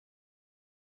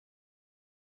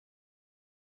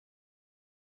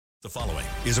The following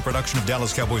is a production of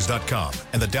DallasCowboys.com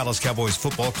and the Dallas Cowboys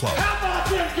Football Club. How about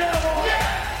them Cowboys?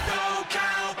 Yeah! Go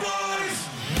Cowboys!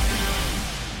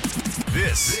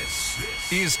 This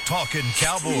is Talkin'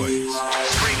 Cowboys.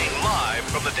 Streaming live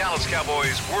from the Dallas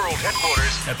Cowboys World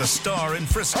Headquarters at the Star in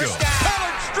Frisco.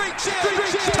 Pollard streaks in.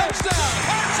 Touchdown.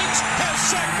 Parsons has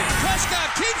sacked it.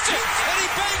 Prescott keeps it, and he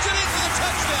bangs it in for the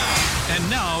touchdown. And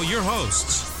now your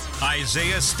hosts,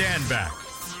 Isaiah Stanback,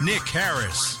 Nick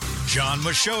Harris, John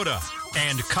Machota,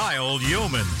 and Kyle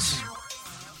Yeomans.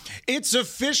 It's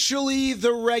officially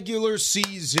the regular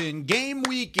season. Game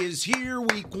week is here.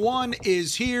 Week 1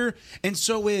 is here. And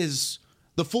so is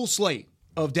the full slate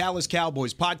of Dallas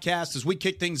Cowboys podcast as we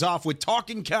kick things off with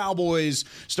Talkin' Cowboys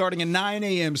starting at 9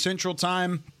 a.m. Central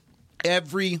Time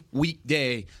every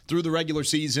weekday through the regular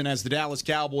season as the Dallas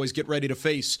Cowboys get ready to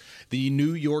face the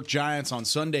New York Giants on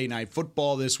Sunday Night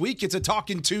Football this week. It's a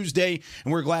Talkin' Tuesday,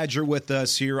 and we're glad you're with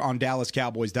us here on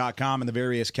DallasCowboys.com and the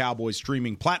various Cowboys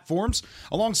streaming platforms.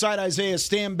 Alongside Isaiah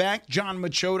Stanback, John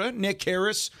Machota, Nick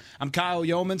Harris, I'm Kyle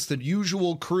Yeomans, the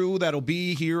usual crew that'll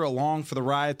be here along for the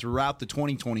ride throughout the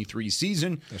 2023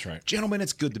 season. That's right. Gentlemen,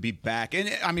 it's good to be back.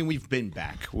 And, I mean, we've been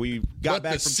back. We got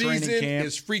back from training camp. The season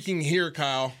is freaking here,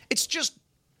 Kyle. It's just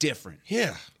different.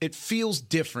 Yeah. It feels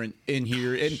different in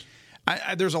here.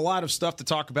 And there's a lot of stuff to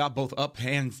talk about, both up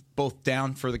and both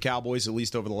down for the Cowboys, at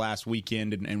least over the last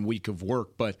weekend and week of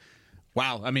work. But,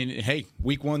 wow, I mean, hey,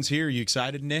 week 1's here. You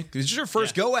excited, Nick? This is your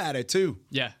first go at it, too.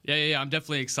 Yeah. I'm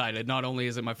definitely excited. Not only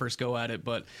is it my first go at it,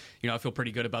 but, I feel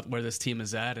pretty good about where this team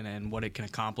is at and what it can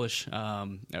accomplish.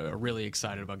 I'm really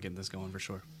excited about getting this going for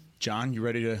sure. John, you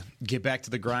ready to get back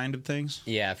to the grind of things?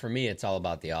 Yeah, for me, it's all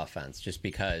about the offense, just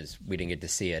because we didn't get to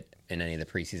see it in any of the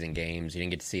preseason games. You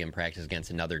didn't get to see him practice against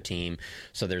another team.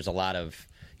 So there's a lot of,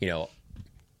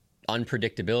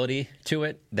 unpredictability to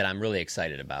it that I'm really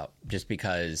excited about, just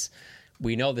because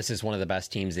we know this is one of the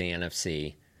best teams in the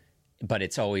NFC. But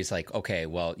it's always like, okay,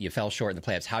 well, you fell short in the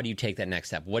playoffs. How do you take that next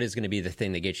step? What is going to be the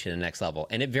thing that gets you to the next level?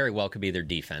 And it very well could be their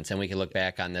defense. And we can look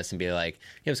back on this and be like,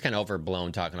 it was kind of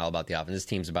overblown talking all about the offense. This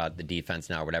team's about the defense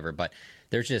now or whatever. But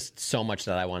there's just so much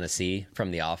that I want to see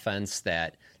from the offense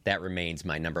that remains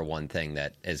my number one thing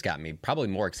that has got me probably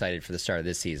more excited for the start of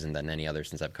this season than any other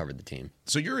since I've covered the team.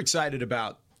 So you're excited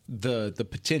about the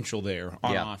potential there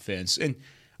on offense. And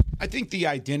I think the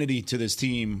identity to this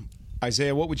team,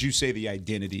 Isaiah, what would you say the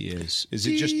identity is? Is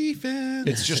it just defense?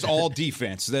 It's just all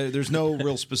defense. There's no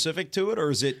real specific to it,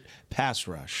 or is it pass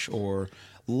rush or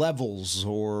levels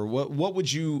or what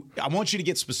would you? I want you to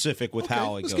get specific with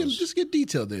how it goes. Let's get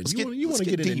detailed there. You want to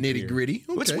get into nitty gritty?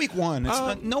 Okay. It's week 1.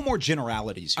 It's no more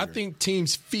generalities here. I think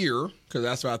teams fear, because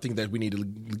that's what I think that we need to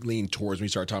lean towards when we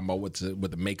start talking about what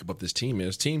the makeup of this team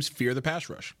is. Teams fear the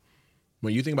pass rush.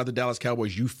 When you think about the Dallas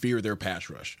Cowboys, you fear their pass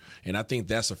rush. And I think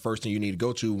that's the first thing you need to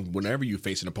go to whenever you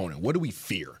face an opponent. What do we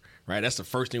fear? Right? That's the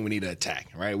first thing we need to attack.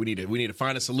 Right? We need to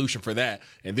find a solution for that,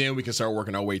 and then we can start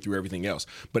working our way through everything else.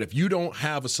 But if you don't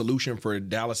have a solution for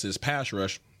Dallas's pass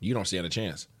rush, you don't stand a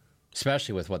chance.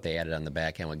 Especially with what they added on the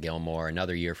back end with Gilmore,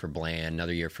 another year for Bland,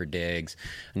 another year for Diggs,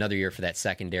 another year for that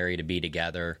secondary to be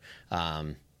together.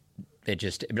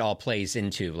 It all plays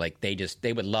into, like,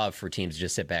 they would love for teams to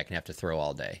just sit back and have to throw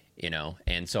all day,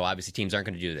 and so obviously teams aren't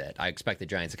going to do that. I expect the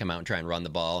Giants to come out and try and run the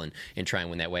ball and try and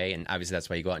win that way, and obviously that's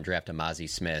why you go out and draft a Mozzie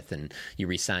Smith and you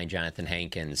re-sign Jonathan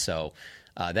Hankins. So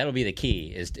that'll be the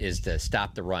key is to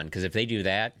stop the run, because if they do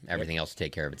that, everything else will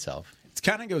take care of itself. It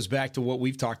kind of goes back to what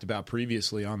we've talked about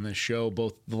previously on this show,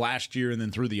 both the last year and then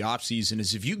through the offseason,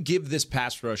 is if you give this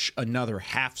pass rush another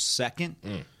half second,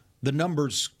 the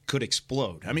numbers could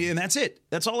explode. I mean, and that's it.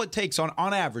 That's all it takes on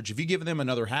average. If you give them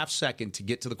another half second to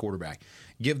get to the quarterback,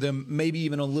 give them maybe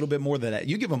even a little bit more than that.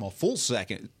 You give them a full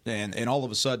second, and all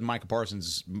of a sudden Micah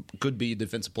Parsons could be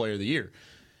Defensive Player of the Year.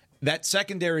 That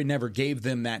secondary never gave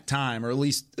them that time, or at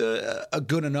least a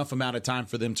good enough amount of time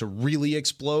for them to really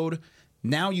explode.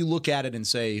 Now you look at it and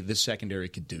say this secondary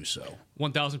could do so.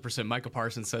 1,000%. Micah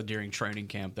Parsons said during training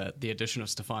camp that the addition of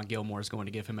Stephon Gilmore is going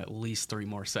to give him at least 3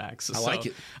 more sacks. I like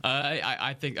it.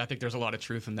 I think there's a lot of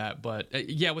truth in that. But,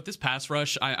 with this pass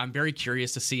rush, I'm very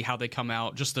curious to see how they come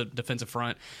out, just the defensive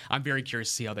front. I'm very curious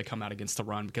to see how they come out against the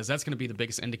run, because that's going to be the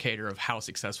biggest indicator of how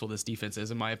successful this defense is,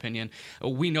 in my opinion.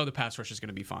 We know the pass rush is going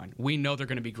to be fine. We know they're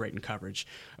going to be great in coverage.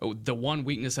 The one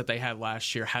weakness that they had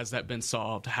last year, has that been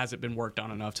solved? Has it been worked on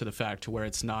enough to the fact to to where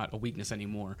it's not a weakness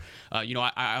anymore.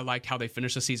 I liked how they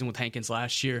finished the season with Hankins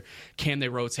last year. Can they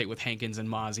rotate with Hankins and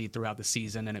Mozzie throughout the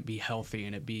season and it be healthy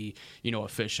and it be,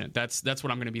 efficient? That's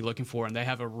what I'm going to be looking for. And they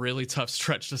have a really tough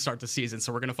stretch to start the season.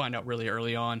 So we're going to find out really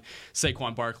early on.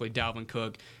 Saquon Barkley, Dalvin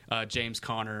Cook, James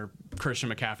Conner, Christian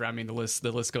McCaffrey. I mean, the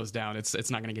list goes down. It's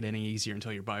not going to get any easier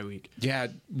until your bye week. Yeah,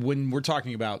 when we're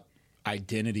talking about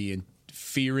identity and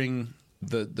fearing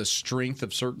the strength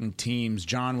of certain teams,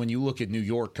 John, when you look at New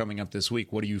York coming up this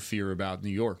week, what do you fear about New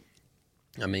York?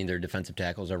 I mean, their defensive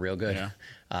tackles are real good.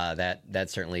 Yeah. That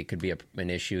certainly could be an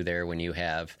issue there when you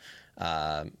have,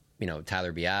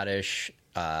 Tyler Biadasz,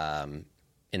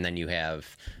 and then you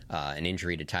have an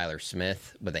injury to Tyler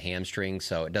Smith with a hamstring.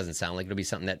 So it doesn't sound like it'll be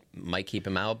something that might keep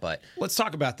him out. But let's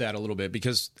talk about that a little bit,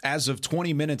 because as of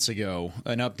 20 minutes ago,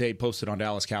 an update posted on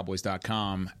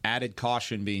DallasCowboys.com, added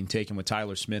caution being taken with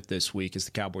Tyler Smith this week as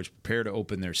the Cowboys prepare to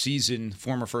open their season.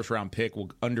 Former first-round pick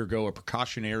will undergo a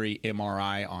precautionary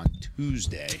MRI on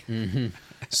Tuesday. Mm-hmm.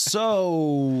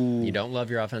 So you don't love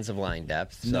your offensive line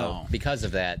depth. So No. because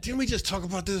of that, Didn't we just talk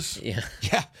about this? yeah.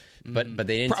 yeah, But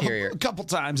the interior, a couple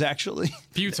times actually.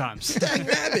 Few times. Dag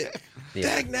nabbit. Yeah.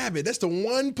 Dag nabbit. That's the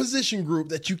one position group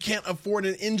that you can't afford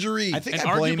an injury. I think And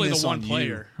I blame arguably this the one on you.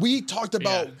 player. we talked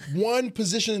about one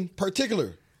position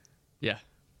particular, Yeah.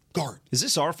 guard. Is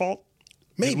this our fault?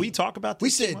 Maybe Did we talk about We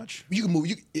this too said much? you can move.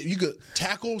 You could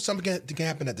tackle. Something can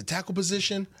happen at the tackle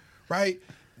position, right?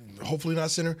 Hopefully not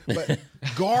center, but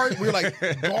guard. We're like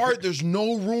guard. There's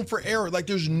no room for error. Like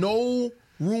there's no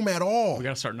room at all. We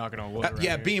got to start knocking on wood. Around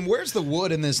Yeah, here. Beam, where's the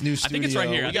wood in this new studio? think it's right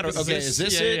here. I think this is Okay, this- is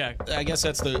this yeah, it? yeah. I guess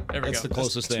that's the There we go.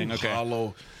 closest thing. Okay.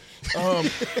 Hollow.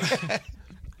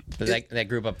 but that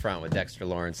group up front with Dexter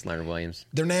Lawrence, Leonard Williams.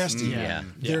 They're nasty. Yeah.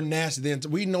 They're nasty. Then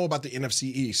we know about the NFC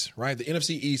East, right? The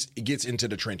NFC East, it gets into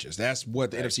the trenches. That's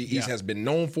what the NFC East has been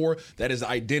known for. That is the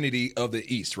identity of the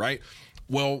East, right?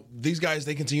 Well, these guys,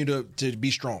 they continue to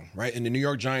be strong, right? And the New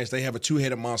York Giants, they have a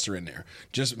two-headed monster in there.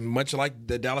 Just much like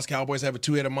the Dallas Cowboys have a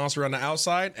two-headed monster on the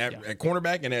outside at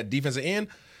cornerback and at defensive end,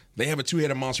 they have a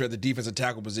two-headed monster at the defensive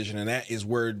tackle position, and that is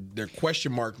where their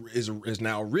question mark is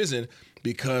now risen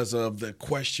because of the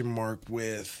question mark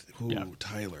with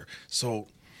Tyler. So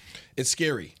it's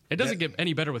scary. It doesn't get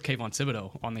any better with Kayvon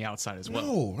Thibodeau on the outside as well.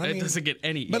 No, I it mean- doesn't get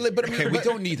any. But I mean, Okay, we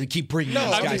don't need to keep bringing these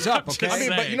I'm guys just- up. I'm Okay. just I mean,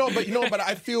 saying. but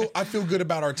I feel good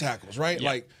about our tackles, right? Yeah.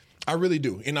 Like I really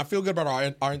do, and I feel good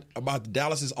about about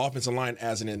Dallas's offensive line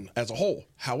as a whole.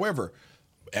 However,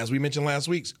 as we mentioned last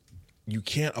week, you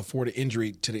can't afford an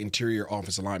injury to the interior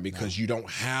offensive line because you don't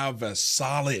have a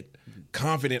solid,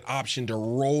 confident option to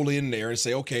roll in there and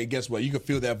say, okay, guess what? You can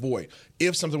fill that void.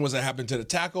 If something was to happen to the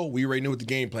tackle, we already knew what the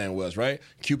game plan was, right?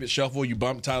 Cupid shuffle, you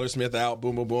bump Tyler Smith out,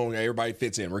 boom, boom, boom, everybody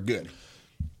fits in. We're good.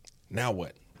 Now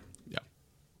what? Yeah.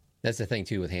 That's the thing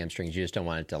too with hamstrings. You just don't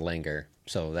want it to linger.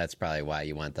 So that's probably why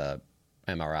you want the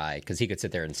MRI, because he could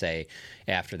sit there and say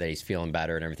after that he's feeling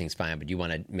better and everything's fine, but you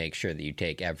want to make sure that you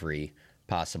take every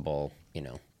possible,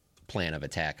 plan of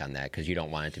attack on that, because you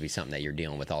don't want it to be something that you're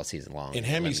dealing with all season long. And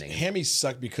eliminating it. hammies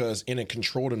suck because in a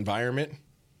controlled environment,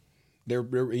 they're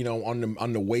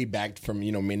on the way back from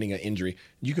mending an injury,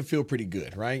 you can feel pretty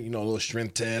good, right? A little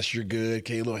strength test, you're good.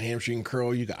 Okay, a little hamstring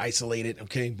curl, you can isolate it.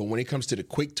 Okay, but when it comes to the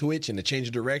quick twitch and the change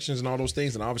of directions and all those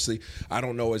things, and obviously I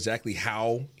don't know exactly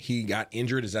how he got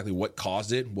injured, exactly what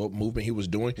caused it, what movement he was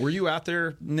doing. Were you out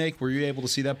there, Nick? Were you able to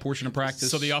see that portion of practice?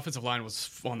 So the offensive line was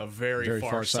on the very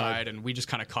far side, and we just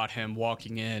kind of caught him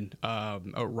walking in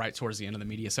right towards the end of the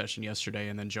media session yesterday.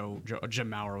 And then Jim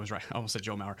Maurer was right. I almost said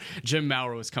Joe Maurer. Jim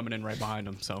Maurer was coming in right behind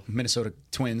him. So Minnesota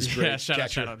Twins. yeah, Great shout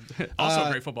catcher. out. Also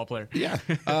a great football player. Yeah.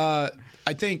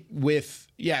 I think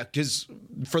because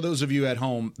for those of you at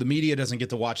home, the media doesn't get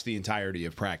to watch the entirety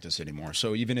of practice anymore.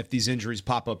 So even if these injuries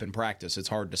pop up in practice, it's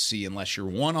hard to see unless you're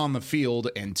one on the field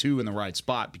and two in the right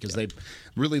spot, because they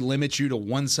really limit you to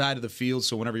one side of the field.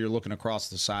 So whenever you're looking across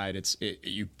the side,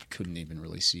 you couldn't even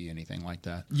really see anything like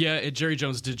that. Yeah, Jerry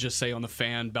Jones did just say on the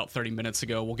Fan about 30 minutes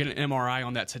ago, we'll get an MRI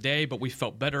on that today, but we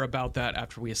felt better about that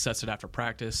after we assessed it after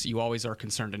practice. You always are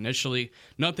concerned initially.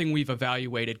 Nothing we've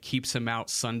evaluated keeps him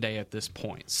out Sunday at this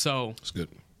point. So, That's good.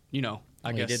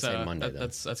 I He guess did say Monday, though.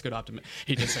 that's good optimism.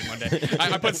 He did say Monday.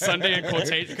 I put Sunday in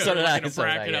quotation because So I did was I, in a so did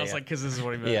I, bracket. yeah, I was yeah. like, because this is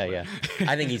what he meant. Yeah.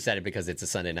 I think he said it because it's a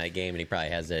Sunday night game and he probably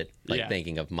has it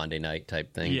thinking of Monday night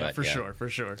type thing. Yeah, but for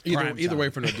sure. Either way,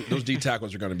 those D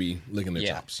tackles are going to be licking their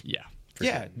Yeah. chops. Yeah.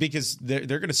 Yeah, because they're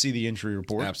going to see the injury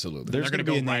report. Absolutely. There's They're going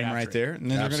to gonna be a go name right right after there. And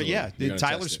then Absolutely. they're You're going to, gonna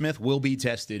Tyler test it. Smith will be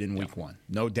tested in week one.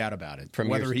 No doubt about it. From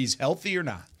whether your- he's healthy or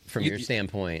not. From your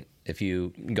standpoint, if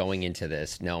you going into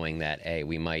this knowing that,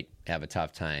 we might have a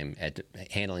tough time at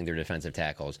handling their defensive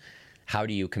tackles, how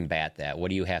do you combat that? What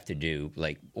do you have to do?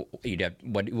 Like,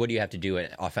 what do you have to do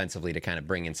offensively to kind of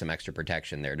bring in some extra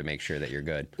protection there to make sure that you're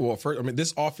good? Well, first,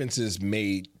 this offense is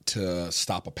made to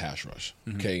stop a pass rush.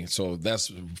 Okay, so that's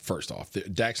first off.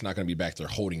 Dak's not going to be back there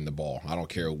holding the ball. I don't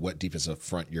care what defensive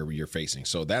front you're facing.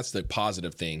 So that's the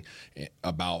positive thing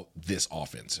about this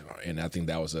offense, and I think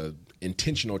that was a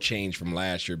intentional change from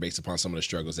last year based upon some of the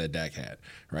struggles that Dak had.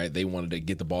 Right, they wanted to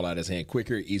get the ball out of his hand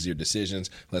quicker, easier decisions.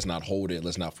 Let's not hold it.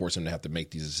 Let's not force him to have to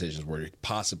make these decisions where he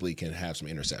possibly can have some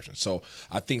interceptions. So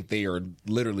I think they are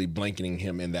literally blanketing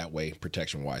him in that way,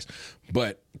 protection-wise.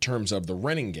 But in terms of the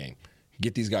running game,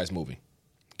 get these guys moving.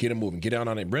 Get them moving. Get out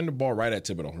on it. Run the ball right at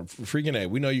Thibodeau. Freaking A.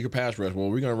 We know you can pass rush.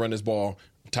 Well, we're going to run this ball.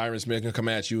 Tyron Smith going to come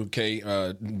at you. Okay.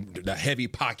 The heavy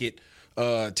pocket.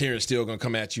 Terrence Steele going to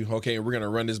come at you. Okay, we're going to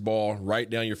run this ball right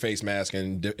down your face mask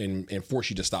and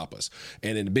force you to stop us.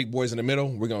 And then the big boys in the middle,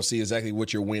 we're going to see exactly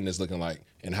what your win is looking like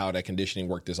and how that conditioning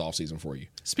worked this offseason for you.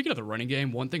 Speaking of the running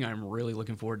game, one thing I'm really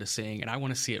looking forward to seeing, and I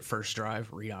want to see it first drive,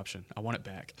 read option. I want it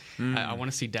back. I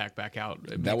want to see Dak back out.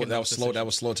 That was slow. That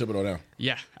was slow Thibodeau down.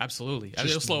 Yeah, absolutely. Just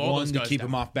it'll slow all those to guys keep down.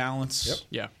 him off balance.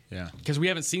 Yeah. Yeah. Because we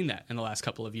haven't seen that in the last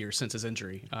couple of years since his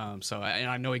injury. And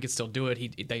I know he could still do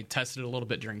it. They tested it a little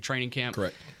bit during training camp.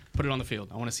 Correct. Put it on the field.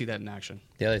 I want to see that in action.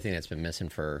 The other thing that's been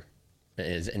missing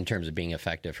is in terms of being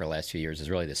effective for the last few years is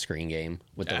really the screen game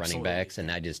with the running backs. And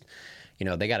I just,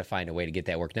 they got to find a way to get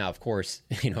that work. Now, of course,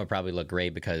 it probably looked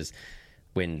great because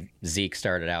when Zeke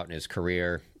started out in his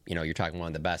career, you're talking one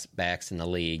of the best backs in the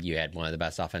league. You had one of the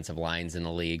best offensive lines in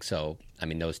the league. So,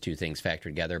 those two things factor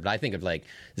together. But I think of like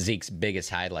Zeke's biggest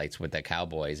highlights with the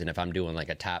Cowboys. And if I'm doing like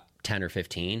a top 10 or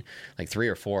 15, like 3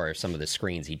 or 4 are some of the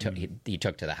screens he took he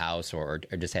took to the house or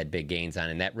just had big gains on.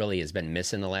 And that really has been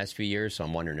missing the last few years. So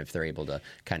I'm wondering if they're able to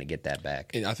kind of get that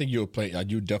back. And I think you'll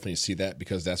definitely see that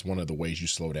because that's one of the ways you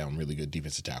slow down really good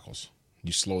defensive tackles.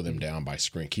 You slow them down by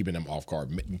screen, keeping them off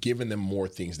guard, giving them more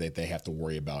things that they have to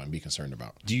worry about and be concerned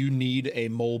about. Do you need a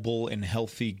mobile and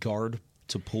healthy guard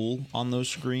to pull on those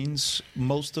screens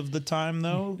most of the time,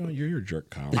 though? No, you're a jerk,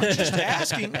 Kyle. I'm just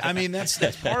asking.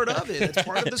 That's part of it. That's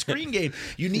part of the screen game.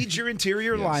 You need your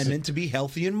interior linemen to be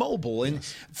healthy and mobile. And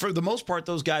for the most part,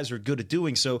 those guys are good at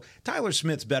doing so. Tyler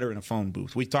Smith's better in a phone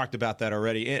booth. We talked about that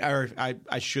already.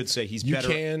 I should say he's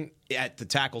better at the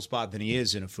tackle spot than he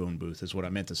is in a phone booth, is what I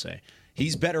meant to say.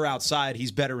 He's better outside.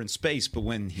 He's better in space, but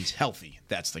when he's healthy,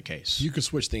 that's the case. You can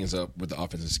switch things up with the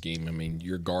offensive scheme.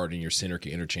 Your guard and your center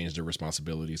can interchange their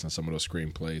responsibilities on some of those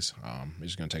screen plays. It's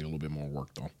just going to take a little bit more work,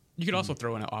 though. You could also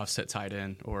throw in an offset tight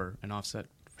end or an offset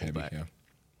fullback. Heavy, yeah.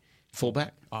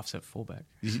 Fullback? Offset fullback.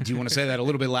 Do you want to say that a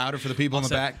little bit louder for the people in the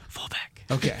back? Fullback.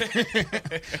 Okay.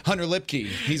 Hunter Lipke.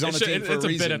 He's on the team for a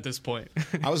reason. It's a bit at this point.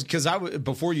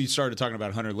 Before you started talking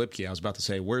about Hunter Lipke, I was about to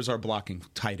say, where's our blocking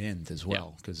tight end as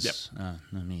well? Because,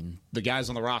 the guys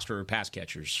on the roster are pass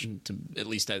catchers, at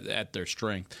least at their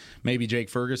strength. Maybe Jake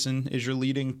Ferguson is your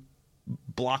leading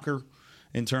blocker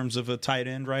in terms of a tight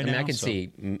end now. I can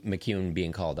see McCune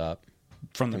being called up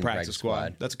from the practice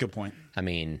squad. That's a good point.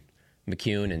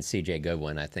 McCune and C.J.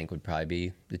 Goodwin, I think, would probably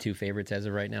be the two favorites as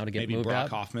of right now to get moved out. Maybe Brock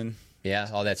Hoffman. Yeah,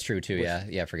 that's true, too.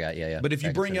 Yeah, I forgot. Yeah. But if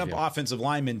you bring up offensive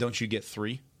linemen, don't you get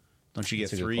 3? Don't you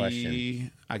get That's 3?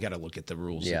 I got to look at the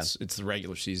rules. Yeah. It's the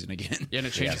regular season again. Yeah, and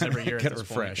it changes every year. Got to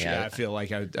refresh. Yeah, I feel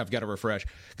like I've got to refresh.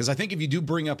 Because I think if you do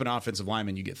bring up an offensive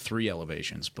lineman, you get 3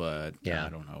 elevations. But I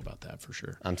don't know about that for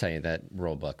sure. I'm telling you, that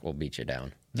rule book will beat you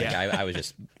down. Yeah. I was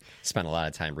just spent a lot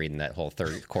of time reading that whole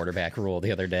third quarterback rule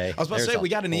the other day. I was about to say, we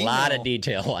got an email. A lot of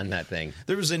detail on that thing.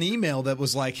 There was an email that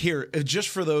was like, here, just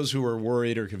for those who are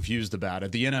worried or confused about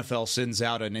it, the NFL sends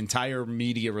out an entire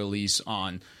media release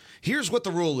on, here's what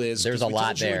the rule is. There's a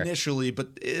lot there initially,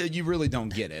 but you really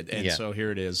don't get it. And so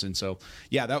here it is. And so,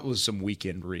 that was some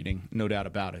weekend reading, no doubt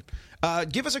about it.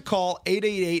 Give us a call,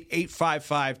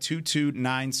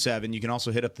 888-855-2297. You can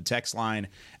also hit up the text line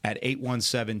at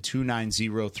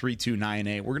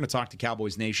 817-290-3298. We're going to talk to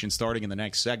Cowboys Nation starting in the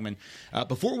next segment.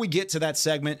 Before we get to that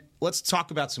segment, let's talk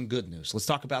about some good news. Let's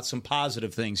talk about some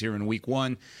positive things here in Week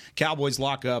 1. Cowboys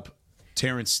lock up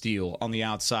Terrence Steele on the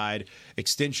outside.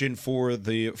 Extension for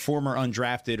the former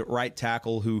undrafted right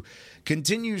tackle who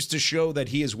continues to show that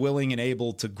he is willing and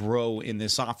able to grow in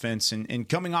this offense. And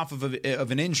coming off of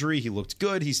an injury, he looked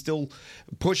good. He's still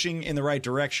pushing in the right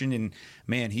direction. And,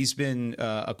 man, he's been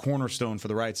a cornerstone for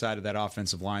the right side of that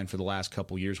offensive line for the last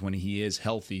couple years when he is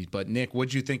healthy. But, Nick, what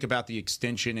did you think about the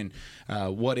extension and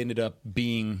what ended up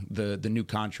being the new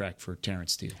contract for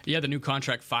Terrence Steele? Yeah, the new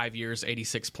contract, 5 years,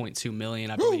 $86.2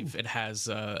 million. I believe it has has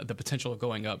the potential of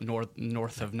going up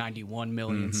north of $91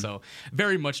 million. So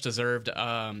very much deserved.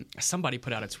 Somebody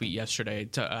put out a tweet yesterday.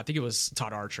 I think it was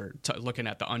Todd Archer, looking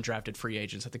at the undrafted free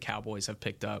agents that the Cowboys have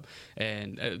picked up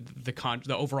and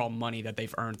the overall money that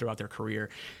they've earned throughout their career.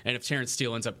 And if Terrence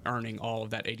Steele ends up earning all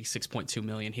of that $86.2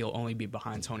 million, he'll only be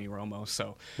behind Tony Romo.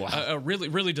 So really,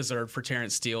 really deserved for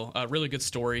Terrence Steele. A really good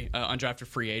story. Undrafted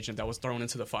free agent that was thrown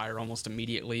into the fire almost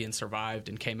immediately and survived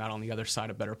and came out on the other side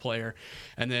a better player.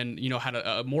 And then, had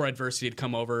a more adversity to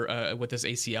come over with this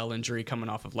ACL injury coming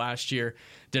off of last year.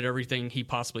 Did everything he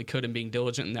possibly could in being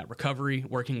diligent in that recovery,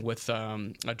 working with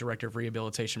a director of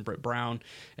rehabilitation, Britt Brown.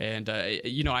 And,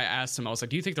 I asked him, I was like,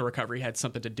 do you think the recovery had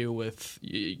something to do with,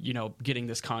 getting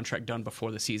this contract done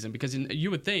before the season? Because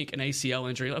you would think an ACL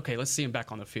injury, okay, let's see him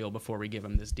back on the field before we give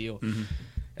him this deal.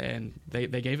 And they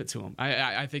gave it to him.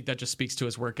 I think that just speaks to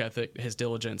his work ethic, his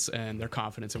diligence, and their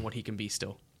confidence in what he can be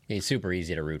still. He's super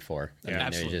easy to root for. I mean,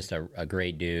 absolutely. He's just a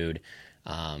great dude.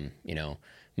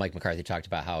 Mike McCarthy talked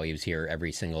about how he was here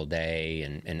every single day,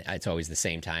 and it's always the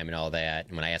same time and all that.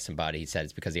 And when I asked him about it, he said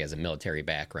it's because he has a military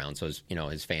background, so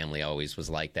his family always was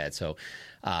like that. So,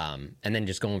 and then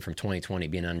just going from 2020,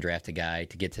 being an undrafted guy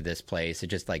to get to this place,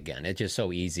 it's just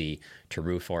so easy to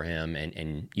root for him,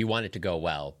 and you want it to go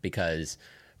well because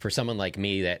for someone like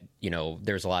me that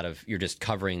there's a lot of you're just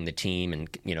covering the team and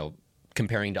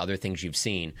comparing to other things you've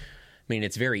seen. I mean,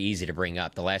 it's very easy to bring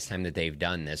up. The last time that they've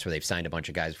done this, where they've signed a bunch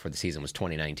of guys before the season, was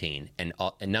 2019, and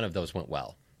none of those went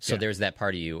well. So there's that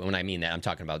part of you. And when I mean that, I'm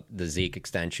talking about the Zeke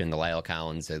extension, the Lyle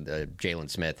Collins, the Jalen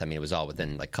Smith. I mean, it was all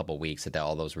within like a couple of weeks that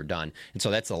all those were done. And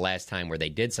so that's the last time where they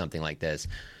did something like this.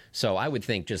 So I would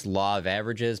think just law of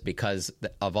averages, because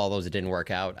of all those that didn't work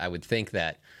out, I would think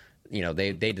that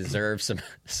they deserve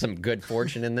some good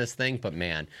fortune in this thing. But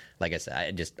man, like I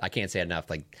said, I can't say it enough.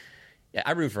 Like,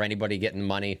 I root for anybody getting the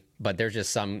money, but there's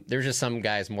just some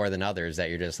guys more than others that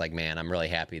you're just like, man, I'm really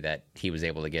happy that he was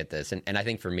able to get this. And I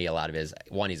think for me, a lot of it is,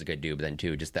 one, he's a good dude, but then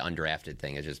two, just the undrafted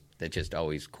thing is just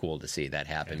always cool to see that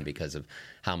happen because of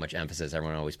how much emphasis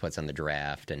everyone always puts on the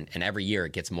draft. And every year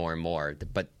it gets more and more,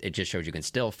 but it just shows you can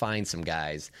still find some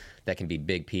guys that can be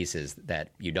big pieces that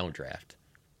you don't draft.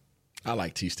 I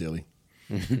like T. Stilly.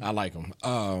 I like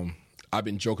him. I've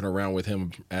been joking around with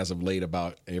him as of late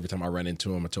about every time I run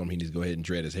into him, I told him he needs to go ahead and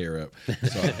dread his hair up.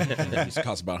 So it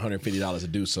costs about $150 to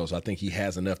do so. So I think he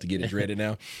has enough to get it dreaded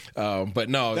now. But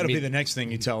no, that'll be the next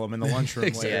thing you tell him in the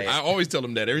lunchroom later. I always tell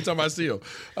him that every time I see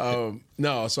him.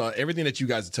 No, so everything that you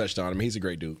guys have touched on, I mean, he's a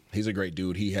great dude. He's a great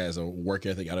dude. He has a work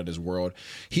ethic out of this world.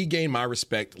 He gained my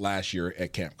respect last year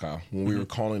at Camp Kyle when we were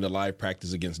calling the live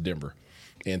practice against Denver,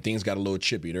 and things got a little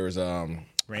chippy. There was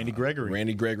Randy Gregory.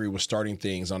 Randy Gregory was starting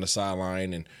things on the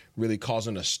sideline and really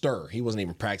causing a stir. He wasn't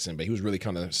even practicing, but he was really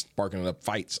kind of sparking up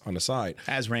fights on the side.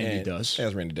 As Randy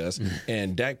does.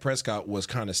 And Dak Prescott was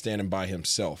kind of standing by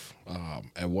himself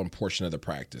at one portion of the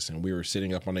practice. And we were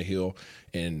sitting up on the hill,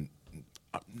 and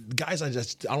guys, I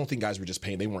don't think guys were just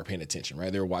they weren't paying attention,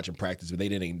 right? They were watching practice, but they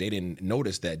didn't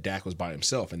notice that Dak was by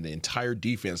himself, and the entire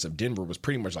defense of Denver was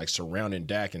pretty much like surrounding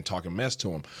Dak and talking mess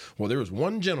to him. Well, there was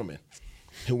one gentleman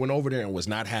who went over there and was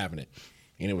not having it,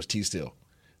 and it was T. Still.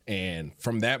 And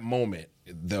from that moment,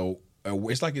 though,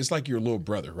 it's like your little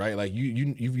brother, right? Like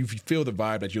you feel the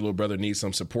vibe that your little brother needs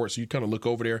some support, so you kind of look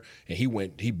over there, and he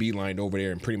beelined over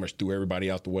there and pretty much threw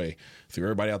everybody out the way, threw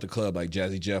everybody out the club like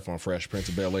Jazzy Jeff on Fresh Prince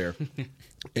of Bel-Air,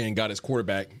 and got his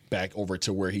quarterback back over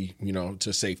to where he,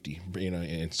 to safety,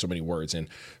 in so many words. And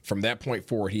from that point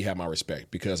forward, he had my respect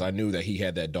because I knew that he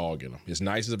had that dog in him. As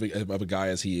nice of a guy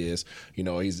as he is,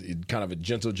 he's kind of a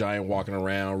gentle giant walking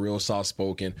around, real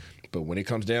soft-spoken, but when it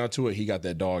comes down to it, he got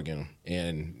that dog in him.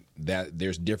 And that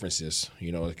there's differences,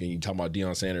 like you talk about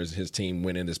Deion Sanders, his team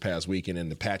went in this past weekend, and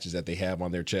the patches that they have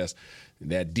on their chest,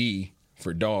 that D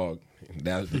for dog,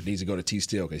 that needs to go to T.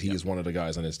 Still because he is one of the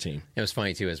guys on his team. It was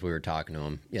funny too, as we were talking to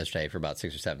him yesterday for about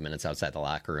 6 or 7 minutes outside the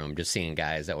locker room, just seeing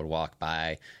guys that would walk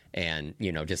by and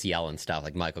just yelling stuff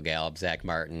like Michael Gallup, Zach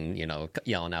Martin,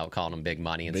 yelling out, calling him big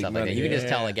money and stuff like that. You can just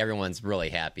tell like everyone's really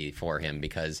happy for him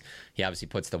because he obviously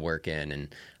puts the work in.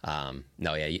 And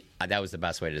that was the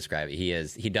best way to describe it.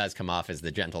 He does come off as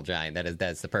the gentle giant.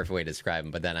 That's the perfect way to describe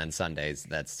him. But then on Sundays,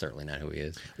 that's certainly not who he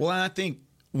is. Well, I think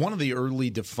one of the early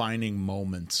defining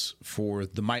moments for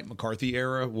the Mike McCarthy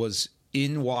era was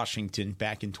in Washington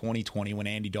back in 2020 when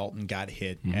Andy Dalton got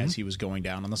hit as he was going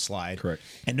down on the slide. Correct.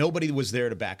 And nobody was there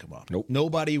to back him up. Nope.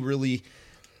 Nobody really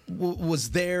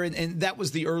was there, and that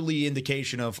was the early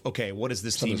indication of, okay, what does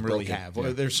this team really have?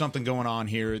 Yeah. There's something going on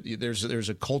here. There's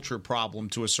a culture problem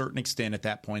to a certain extent at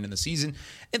that point in the season,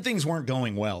 and things weren't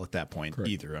going well at that point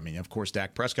either. I mean, of course,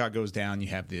 Dak Prescott goes down. You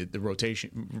have the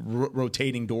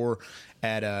rotating door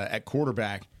at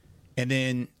quarterback, and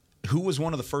then who was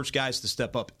one of the first guys to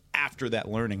step up after that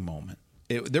learning moment?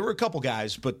 There were a couple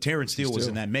guys, but Terrence Steele was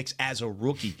in that mix as a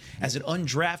rookie. As an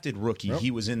undrafted rookie, he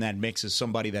was in that mix as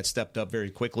somebody that stepped up very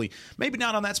quickly. Maybe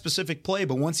not on that specific play,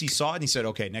 but once he saw it, and he said,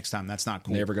 okay, next time, that's not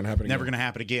cool. Never going to happen again. Never going to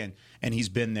happen again. And he's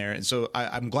been there. And so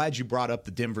I'm glad you brought up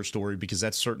the Denver story, because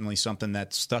that's certainly something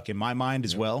that stuck in my mind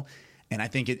as well. And I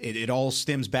think it all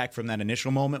stems back from that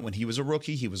initial moment when he was a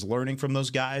rookie. He was learning from those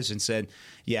guys and said,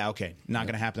 yeah, okay, not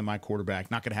going to happen to my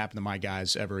quarterback, not going to happen to my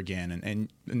guys ever again.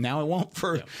 And now it won't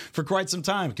for quite some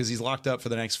time, because he's locked up for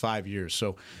the next 5 years.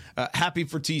 So happy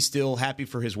for T still, happy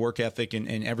for his work ethic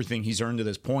and everything he's earned to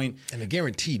this point. And the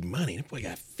guaranteed money. That boy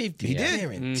got 50. He did.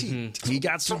 Guaranteed. He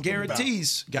got some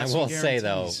guarantees. I will say,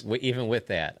 though, even with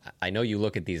that, I know you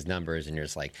look at these numbers and you're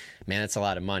just like, man, that's a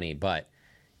lot of money. But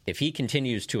if he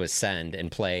continues to ascend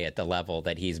and play at the level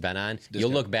that he's been on, you'll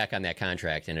look back on that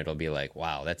contract and it'll be like,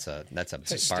 wow, that's a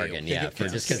bargain. Yeah, for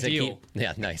just because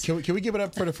nice. Can we give it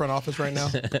up for the front office right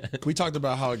now? We talked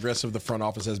about how aggressive the front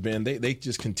office has been. They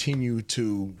just continue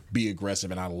to be aggressive,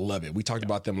 and I love it. We talked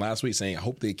about them last week, saying I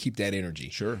hope they keep that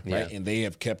energy. Sure, right? Yeah. And they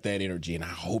have kept that energy, and I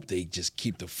hope they just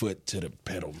keep the foot to the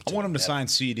pedal. I want them to sign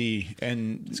CD,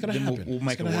 and it's going to happen. We'll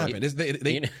make it work.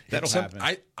 That'll happen.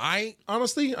 I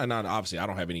honestly, obviously, I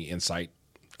don't have any insight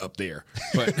up there,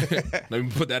 but let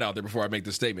me put that out there before I make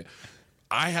the statement.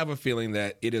 I have a feeling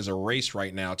that it is a race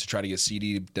right now to try to get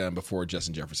CD done before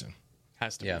Justin Jefferson.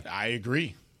 Has to be. I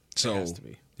agree. So it has to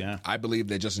be. Yeah, I believe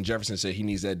that Justin Jefferson said he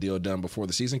needs that deal done before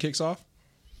the season kicks off.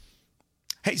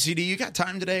 Hey, CD, you got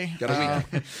time today? Got a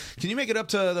week. Can you make it up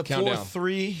to the Countdown.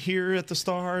 4-3 here at the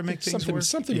Star and make things work?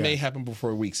 Something may happen before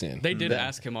a week's in. They did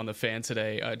ask him on the fan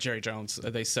today, Jerry Jones.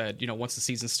 They said, once the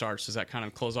season starts, does that kind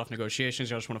of close off negotiations?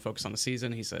 You just want to focus on the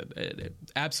season? He said,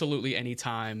 absolutely any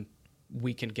time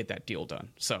we can get that deal done.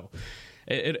 So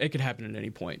it could happen at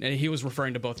any point. And he was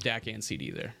referring to both Dak and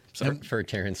CD there. So For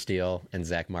Terrence Steele and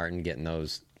Zach Martin getting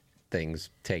those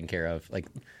things taken care of, like,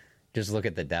 just look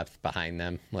at the depth behind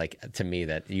them. Like, to me,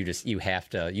 that you have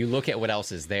to look at what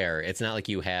else is there. It's not like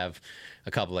you have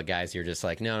a couple of guys you're just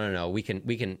like, no,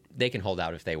 they can hold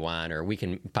out if they want, or we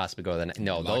can possibly go to the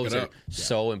no. Those are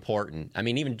so important. I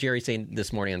mean, even Jerry saying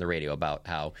this morning on the radio about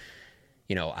how,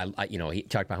 he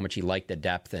talked about how much he liked the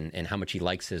depth and how much he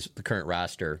likes the current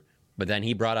roster. But then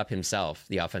he brought up himself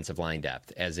the offensive line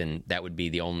depth, as in that would be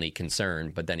the only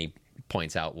concern. But then he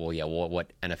points out,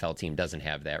 what NFL team doesn't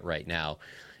have that right now?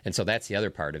 And so that's the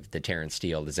other part of the Terrence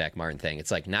Steele, the Zach Martin thing.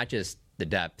 It's like not just the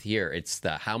depth here; it's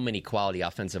the how many quality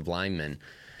offensive linemen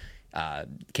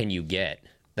can you get,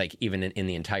 like even in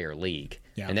the entire league.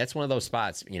 Yeah. And that's one of those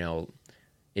spots.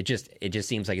 It just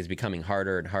seems like it's becoming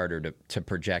harder and harder to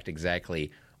project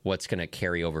exactly what's going to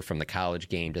carry over from the college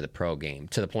game to the pro game,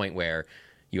 to the point where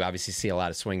you obviously see a lot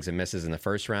of swings and misses in the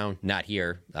first round. Not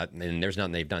here, and there's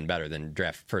nothing they've done better than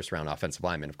draft first round offensive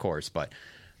linemen, of course. But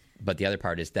the other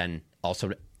part is then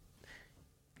also.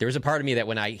 There's a part of me that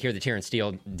when I hear the Terrence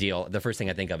Steele deal, the first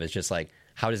thing I think of is just like,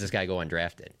 how does this guy go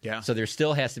undrafted? Yeah. So there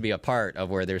still has to be a part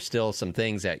of where there's still some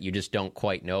things that you just don't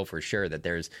quite know for sure, that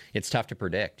it's tough to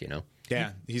predict,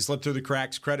 Yeah, he slipped through the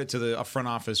cracks. Credit to the front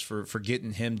office for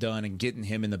getting him done and getting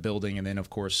him in the building, and then,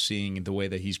 of course, seeing the way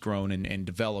that he's grown and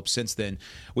developed since then.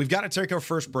 We've got to take our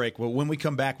first break. Well, when we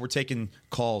come back, we're taking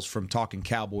calls from Talkin'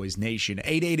 Cowboys Nation.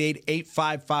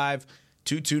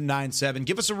 888-855-2297.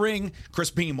 Give us a ring. Chris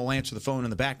Beam will answer the phone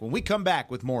in the back when we come back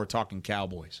with more Talkin'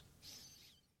 Cowboys.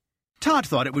 Todd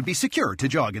thought it would be secure to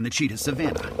jog in the cheetah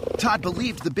savanna. Todd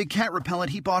believed the big cat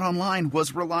repellent he bought online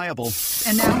was reliable.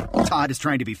 And now, Todd is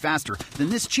trying to be faster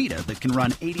than this cheetah that can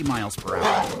run 80 miles per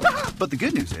hour. But the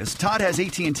good news is, Todd has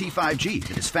AT&T 5G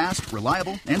that is fast,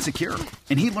 reliable, and secure.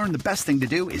 And he learned the best thing to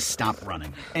do is stop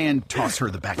running and toss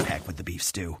her the backpack with the beef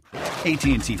stew.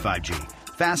 AT&T 5G.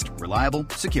 Fast, reliable,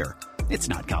 secure. It's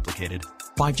not complicated.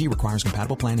 5G requires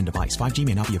compatible plan and device. 5G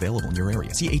may not be available in your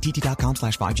area. See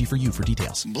att.com/5G for you for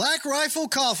details. Black Rifle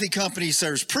Coffee Company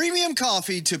serves premium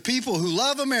coffee to people who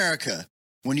love America.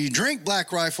 When you drink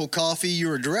Black Rifle coffee,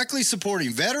 you are directly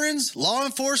supporting veterans, law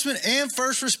enforcement, and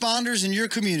first responders in your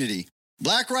community.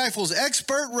 Black Rifle's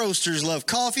expert roasters love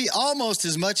coffee almost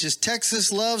as much as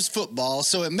Texas loves football,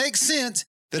 so it makes sense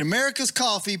that America's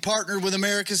Coffee partnered with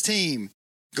America's team.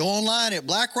 Go online at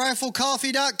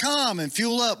blackriflecoffee.com and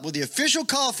fuel up with the official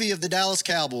coffee of the Dallas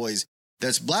Cowboys.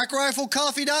 That's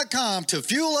blackriflecoffee.com to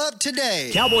fuel up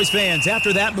today. Cowboys fans,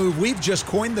 after that move, we've just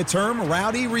coined the term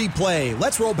Rowdy Replay.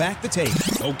 Let's roll back the tape.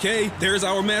 Okay, there's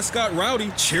our mascot Rowdy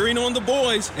cheering on the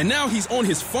boys. And now he's on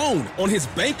his phone, on his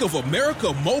Bank of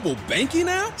America mobile banking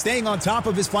app? Staying on top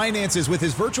of his finances with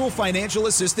his virtual financial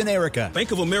assistant, Erica.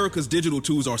 Bank of America's digital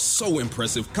tools are so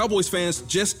impressive. Cowboys fans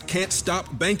just can't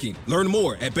stop banking. Learn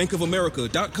more at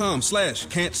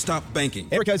bankofamerica.com/can't-stop-banking.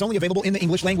 Erica is only available in the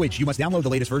English language. You must download the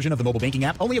latest version of the mobile banking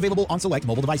app, only available on select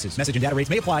mobile devices. Message and data rates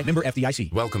may apply. Member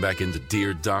FDIC. Welcome back into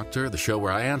Dear Doctor, the show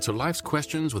where I answer life's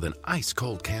questions with an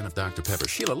ice-cold can of Dr. Pepper.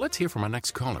 Sheila, let's hear from our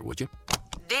next caller, would you?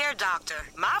 Dear Doctor,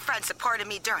 my friend supported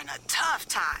me during a tough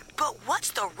time, but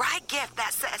what's the right gift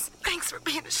that says, thanks for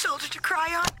being a shoulder to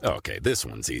cry on? Okay, this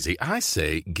one's easy. I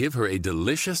say give her a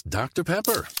delicious Dr.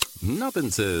 Pepper.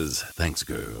 Nothing says, thanks,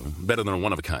 girl, better than a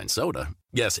one-of-a-kind soda.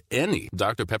 Yes, any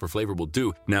Dr. Pepper flavor will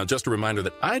do. Now, just a reminder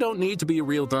that I don't need to be a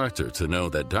real doctor to know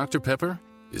that Dr. Pepper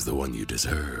is the one you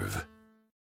deserve.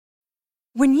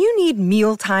 When you need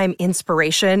mealtime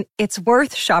inspiration, it's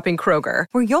worth shopping Kroger,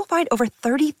 where you'll find over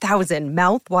 30,000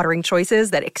 mouth-watering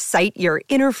choices that excite your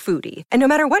inner foodie. And no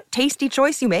matter what tasty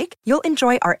choice you make, you'll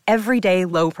enjoy our everyday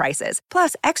low prices,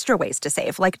 plus extra ways to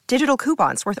save, like digital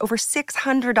coupons worth over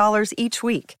 $600 each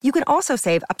week. You can also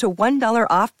save up to $1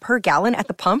 off per gallon at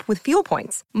the pump with fuel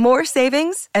points. More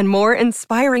savings and more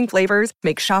inspiring flavors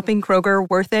make shopping Kroger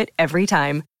worth it every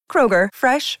time. Kroger,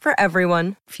 fresh for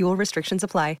everyone. Fuel restrictions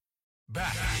apply.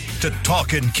 Back to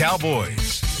Talkin'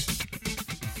 Cowboys.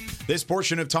 This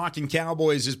portion of Talking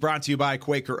Cowboys is brought to you by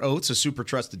Quaker Oats, a super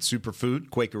trusted superfood.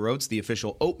 Quaker Oats, the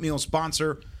official oatmeal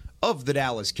sponsor of the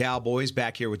Dallas Cowboys.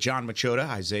 Back here with John Machota,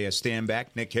 Isaiah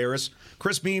Stanback, Nick Harris,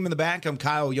 Chris Beam in the back. I'm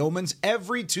Kyle Yeomans.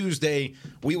 Every Tuesday,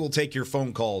 we will take your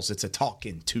phone calls. It's a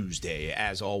Talkin' Tuesday,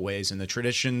 as always, and the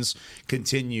traditions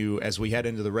continue as we head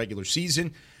into the regular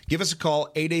season. Give us a call,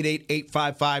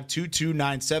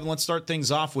 888-855-2297. Let's start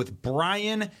things off with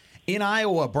Brian in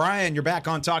Iowa. Brian, you're back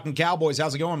on Talking Cowboys.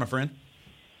 How's it going, my friend?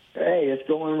 Hey, it's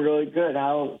going really good.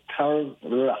 How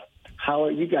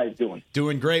are you guys doing?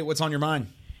 Doing great. What's on your mind?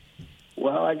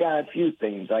 Well, I got a few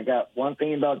things. I got one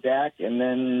thing about Dak and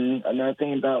then another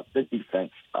thing about the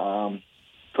defense.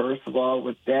 First of all,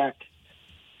 with Dak,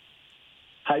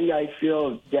 how do you guys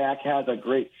feel if Dak has a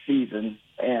great season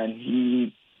and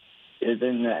he is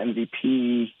in the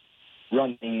MVP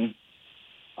running,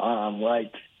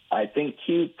 like I think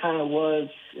he kind of was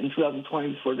in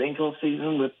 2020 before the ankle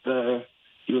season with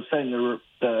he was setting the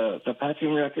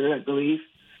passing record, I believe.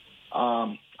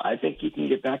 I think he can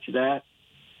get back to that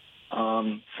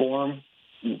form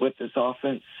with this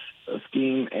offense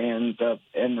scheme and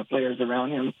the players around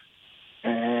him.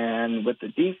 And with the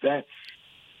defense,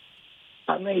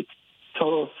 how many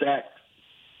total sacks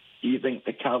do you think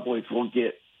the Cowboys will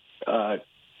get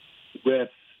with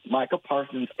Micah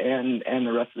Parsons and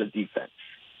the rest of the defense?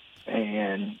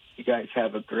 And you guys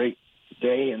have a great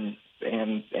day, and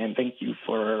thank you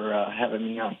for having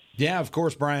me on. Yeah, of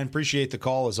course, Brian. Appreciate the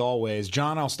call as always.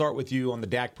 John, I'll start with you on the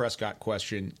Dak Prescott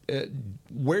question.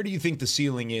 Where do you think the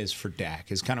ceiling is for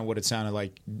Dak is kind of what it sounded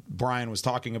like Brian was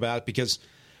talking about, because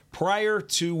prior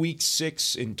to Week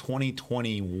 6 in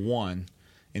 2021,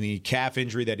 in the calf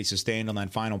injury that he sustained on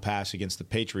that final pass against the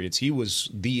Patriots, he was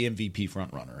the MVP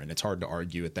frontrunner, and it's hard to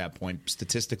argue at that point.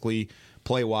 Statistically,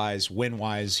 play-wise,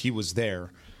 win-wise, he was there.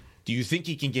 Do you think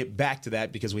he can get back to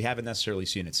that? Because we haven't necessarily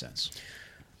seen it since.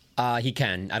 He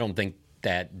can. I don't think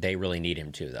that they really need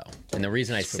him to, though. And the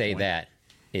reason I say that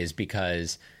is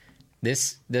because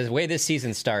the way this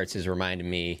season starts is reminding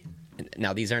me.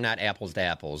 Now, these are not apples to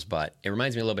apples, but it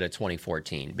reminds me a little bit of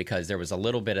 2014 because there was a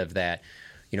little bit of that.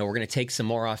 You know, we're going to take some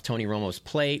more off Tony Romo's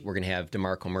plate. We're going to have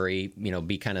DeMarco Murray,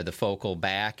 be kind of the focal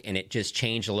back, and it just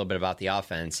changed a little bit about the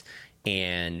offense.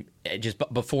 And just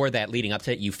before that, leading up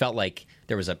to it, you felt like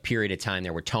there was a period of time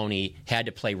there where Tony had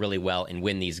to play really well and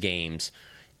win these games,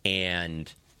 and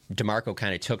DeMarco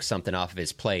kind of took something off of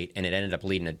his plate, and it ended up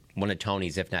leading to one of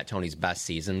Tony's, if not Tony's, best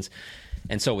seasons.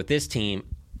 And so with this team,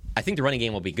 I think the running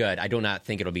game will be good. I do not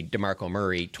think it'll be DeMarco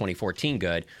Murray 2014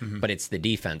 good, but it's the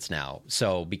defense now.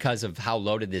 So because of how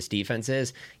loaded this defense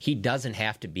is, he doesn't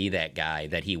have to be that guy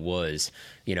that he was,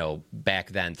 back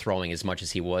then, throwing as much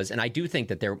as he was. And I do think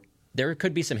that there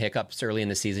could be some hiccups early in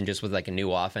the season just with like a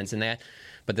new offense and that.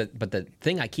 But the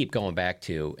thing I keep going back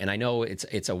to, and I know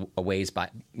it's a ways by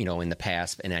in the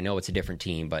past, and I know it's a different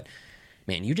team, but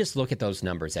man, you just look at those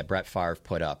numbers that Brett Favre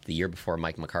put up the year before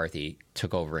Mike McCarthy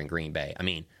took over in Green Bay. I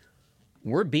mean,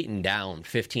 we're beating down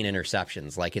 15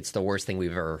 interceptions like it's the worst thing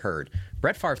we've ever heard.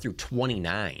 Brett Favre threw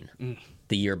 29.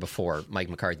 the year before Mike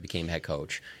McCarthy became head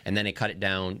coach. And then it cut it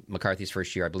down. McCarthy's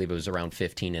first year, I believe it was around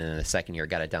 15, and then the second year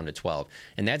got it down to 12.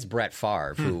 And that's Brett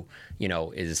Favre, who,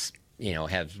 is,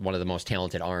 has one of the most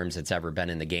talented arms that's ever been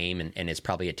in the game, and has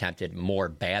probably attempted more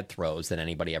bad throws than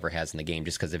anybody ever has in the game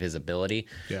just because of his ability.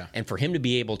 Yeah. And for him to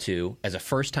be able to, as a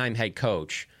first-time head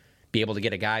coach, be able to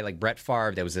get a guy like Brett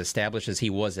Favre that was as established as he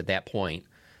was at that point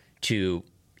to,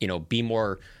 be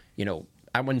more,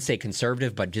 I wouldn't say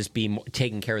conservative, but just be more,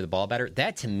 taking care of the ball better.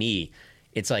 That, to me,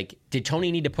 it's like, did Tony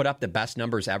need to put up the best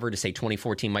numbers ever to say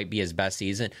 2014 might be his best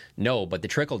season? No, but the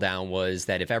trickle down was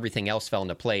that if everything else fell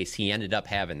into place, he ended up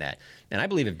having that. And I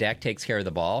believe if Dak takes care of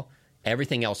the ball,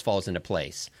 everything else falls into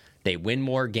place. They win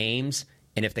more games,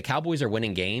 and if the Cowboys are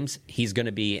winning games, he's going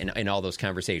to be in all those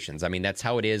conversations. I mean, that's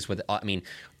how it is with.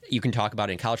 You can talk about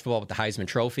it in college football with the Heisman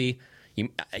Trophy.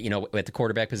 At the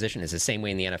quarterback position, it's the same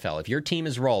way in the NFL. If your team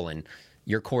is rolling,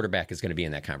 your quarterback is going to be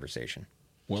in that conversation.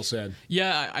 Well said.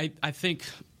 Yeah, I think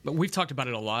we've talked about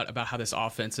it a lot, about how this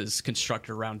offense is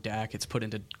constructed around Dak. It's put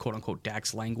into quote-unquote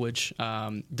Dak's language.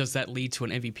 Does that lead to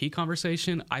an MVP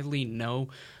conversation? I lean no.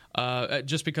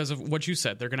 Just because of what you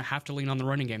said. They're going to have to lean on the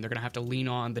running game. They're going to have to lean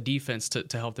on the defense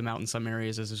to help them out in some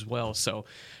areas as well. So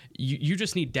you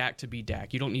just need Dak to be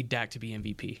Dak. You don't need Dak to be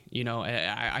MVP.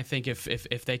 I think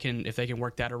if they can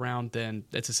work that around, then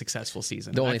it's a successful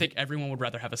season. I think everyone would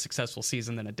rather have a successful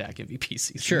season than a Dak MVP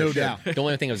season. Sure, no doubt. The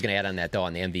only thing I was going to add on that, though,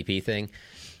 on the MVP thing,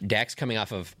 Dak's coming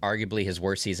off of arguably his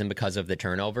worst season because of the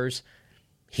turnovers.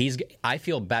 I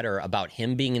feel better about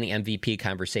him being in the MVP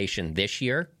conversation this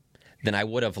year than I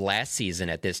would have last season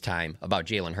at this time about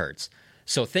Jalen Hurts.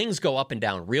 So things go up and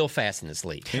down real fast in this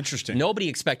league. Interesting. Nobody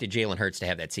expected Jalen Hurts to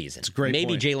have that season. It's a great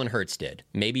Maybe point. Jalen Hurts did.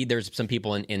 Maybe there's some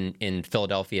people in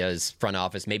Philadelphia's front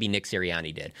office. Maybe Nick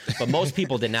Sirianni did. But most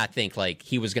people did not think like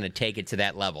he was going to take it to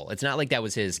that level. It's not like that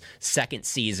was his second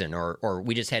season or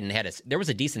we just hadn't had there was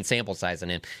a decent sample size on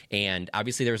him. And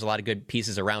obviously there was a lot of good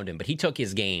pieces around him. But he took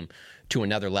his game to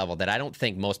another level that I don't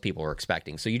think most people were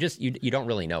expecting. So you don't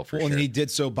really know for sure. And he did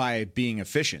so by being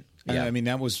efficient. Yeah. I mean,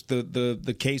 that was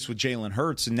the case with Jalen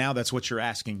Hurts, and now that's what you're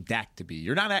asking Dak to be.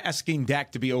 You're not asking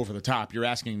Dak to be over the top. You're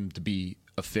asking him to be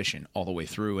efficient all the way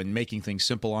through and making things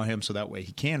simple on him so that way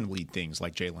he can lead things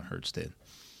like Jalen Hurts did.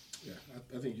 Yeah,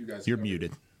 I think you guys. You're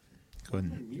muted. Go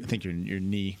ahead. I think your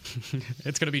knee.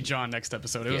 It's going to be John next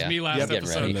episode. It was me last Getting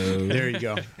episode. ready. There you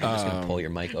go. I'm just going to pull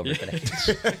your mic over today.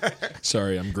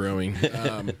 Sorry, I'm growing.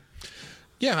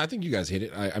 Yeah, I think you guys hit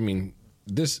it. I mean,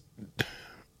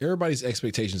 everybody's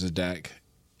expectations of Dak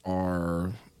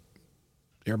are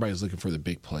everybody's looking for the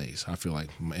big plays. I feel like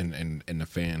in the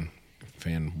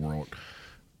fan world,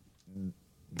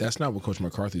 that's not what Coach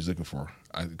McCarthy's looking for.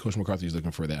 Coach McCarthy's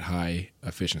looking for that high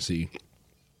efficiency,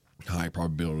 high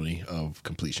probability of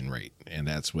completion rate, and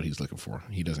that's what he's looking for.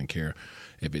 He doesn't care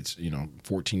if it's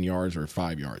 14 yards or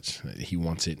 5 yards. He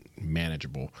wants it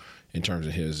manageable in terms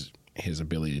of his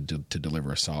ability to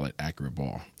deliver a solid, accurate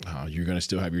ball. You're going to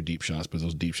still have your deep shots, but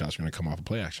those deep shots are going to come off of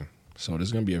play action. So this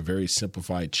is going to be a very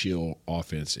simplified, chill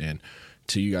offense. And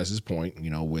to you guys' point,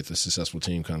 with a successful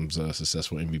team comes a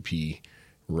successful MVP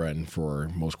run for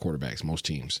most quarterbacks, most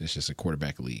teams. It's just a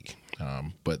quarterback league.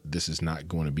 But this is not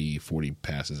going to be 40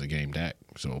 passes a game, Dak.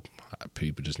 So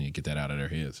people just need to get that out of their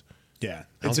heads. Yeah.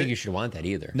 I don't think you should want that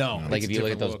either. No. Like if you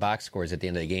look at those box scores at the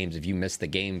end of the games, if you miss the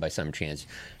game by some chance,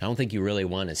 I don't think you really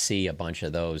want to see a bunch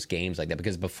of those games like that.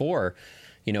 Because before,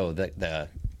 the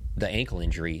ankle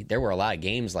injury, there were a lot of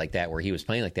games like that where he was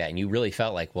playing like that. And you really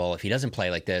felt like, well, if he doesn't play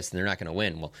like this, then they're not going to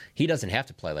win. Well, he doesn't have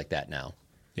to play like that now.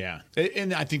 Yeah,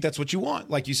 and I think that's what you want.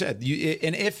 Like you said,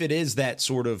 and if it is that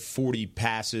sort of 40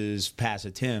 pass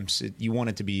attempts, you want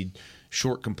it to be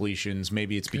short completions.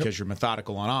 Maybe it's because you're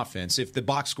methodical on offense. If the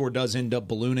box score does end up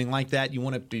ballooning like that, you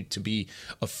want it to be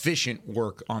efficient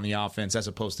work on the offense as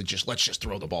opposed to let's just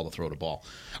throw the ball to throw the ball.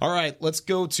 All right, let's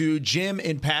go to Jim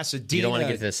in Pasadena. You don't want to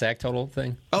get to the sack total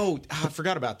thing? Oh, I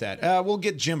forgot about that. We'll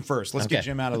get Jim first. Let's get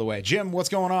Jim out of the way. Jim, what's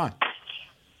going on?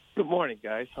 Good morning,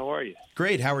 guys. How are you?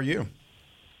 Great. How are you?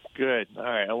 Good. All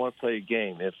right, I want to play a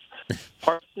game. If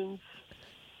Parsons,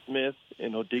 Smith,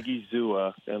 and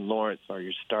Odigizua and Lawrence are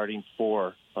your starting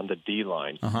four on the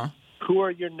D-line, who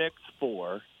are your next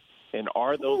four, and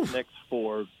are those next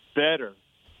four better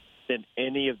than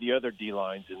any of the other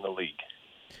D-lines in the league?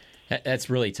 That's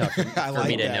really tough for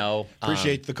me to know.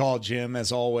 Appreciate the call, Jim,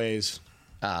 as always.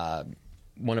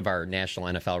 One of our national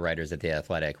NFL writers at The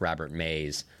Athletic, Robert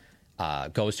Mays,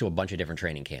 goes to a bunch of different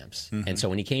training camps. Mm-hmm. And so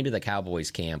when he came to the Cowboys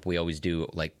camp, we always do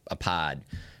like a pod.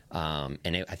 I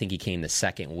think he came the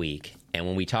second week. And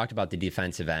when we talked about the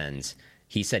defensive ends,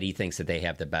 he said he thinks that they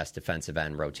have the best defensive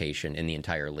end rotation in the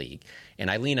entire league.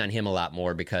 And I lean on him a lot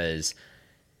more because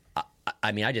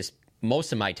I mean,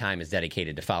 most of my time is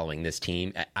dedicated to following this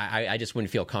team. I just wouldn't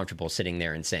feel comfortable sitting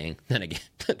there and saying, then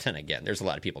again, there's a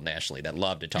lot of people nationally that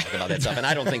love to talk about that stuff, and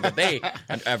I don't think that they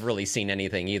have really seen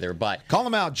anything either. But call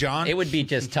them out, John. It would be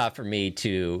just tough for me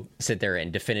to sit there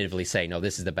and definitively say, no,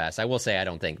 this is the best. I will say I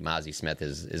don't think Mozzie Smith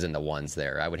is in the ones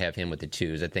there. I would have him with the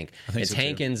twos. I think it's so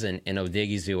Hankins and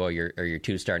Odighizuwa are your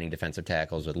two starting defensive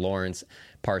tackles, with Lawrence,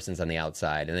 Parsons on the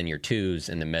outside, and then your twos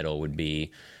in the middle would be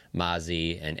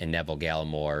Mozzie and Neville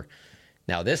Gallimore.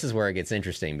 Now, this is where it gets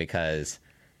interesting, because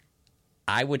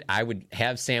I would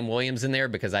have Sam Williams in there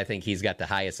because I think he's got the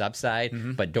highest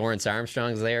upside, but Dorrance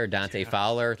Armstrong's there, Dante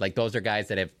Fowler, like those are guys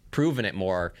that have proven it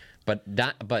more. But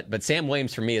Sam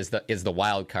Williams for me is the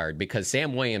wild card, because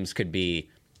Sam Williams could be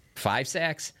 5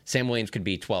 sacks, Sam Williams could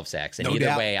be 12 sacks, and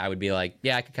either way, I would be like,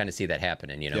 yeah, I could kind of see that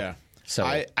happening, Yeah. So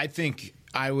I think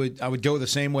I would go the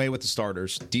same way with the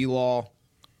starters: D-Law,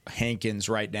 Hankins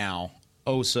right now,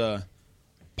 Osa,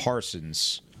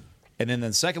 Parsons, and then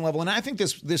the second level. And I think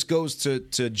this goes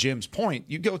to Jim's point.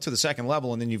 You go to the second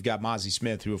level, and then you've got Mozzie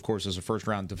Smith, who, of course, is a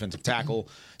first-round defensive tackle.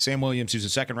 Sam Williams, who's a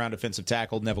second-round defensive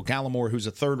tackle. Neville Gallimore, who's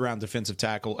a third-round defensive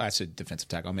tackle. I said defensive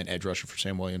tackle. I meant edge rusher for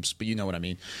Sam Williams, but you know what I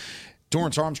mean.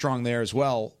 Dorrance Armstrong there as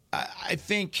well. I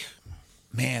think,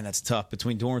 man, that's tough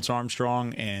between Dorrance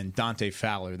Armstrong and Dante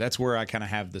Fowler. That's where I kind of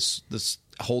have this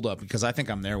hold up, because I think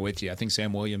I'm there with you. I think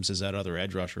Sam Williams is that other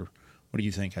edge rusher. What do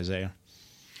you think, Isaiah?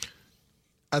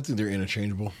 I think they're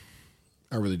interchangeable.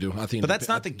 I really do. I think, but that's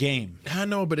not the game. I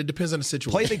know, but it depends on the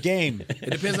situation. Play the game. It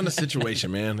depends on the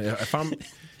situation, man. If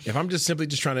I'm just simply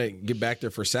trying to get back there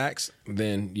for sacks,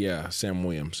 then yeah, Sam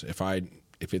Williams.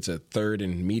 If it's a third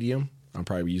and medium, I'm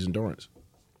probably using Dorrance.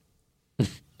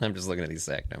 I'm just looking at these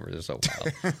sack numbers. They're so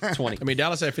wild. 20. I mean,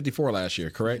 Dallas had 54 last year,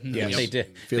 correct? Yes. They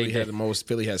did. Philly had the most.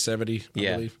 Philly had 70, I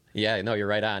believe. Yeah, no, you're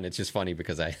right on. It's just funny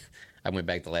because I went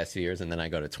back the last few years, and then I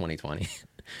go to 2020.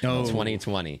 No.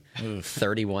 2020,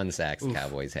 31 sacks the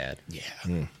Cowboys had. Yeah.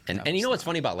 And you know what's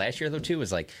funny about last year, though, too,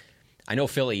 is like, I know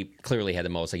Philly clearly had the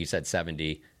most, like you said,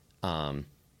 70. But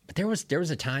there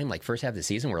was a time, like first half of the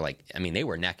season, where, like, I mean, they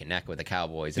were neck and neck with the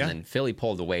Cowboys, and then Philly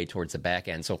pulled away towards the back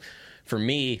end. So for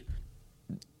me,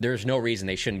 there's no reason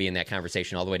they shouldn't be in that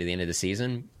conversation all the way to the end of the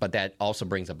season. But that also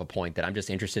brings up a point that I'm just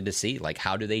interested to see. Like,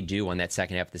 how do they do on that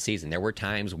second half of the season? There were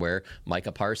times where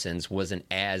Micah Parsons wasn't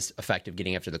as effective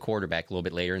getting after the quarterback a little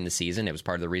bit later in the season. It was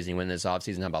part of the reason he went this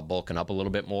offseason. How about bulking up a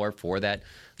little bit more for that,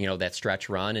 that stretch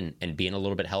run and being a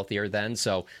little bit healthier then?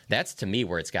 So that's, to me,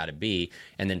 where it's got to be.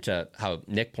 And then to how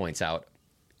Nick points out,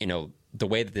 the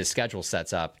way that this schedule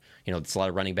sets up, it's a lot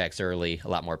of running backs early, a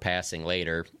lot more passing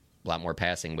later. A lot more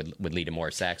passing would lead to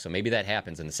more sacks. So maybe that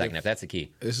happens in the second half. That's the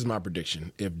key. This is my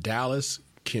prediction. If Dallas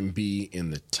can be in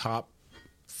the top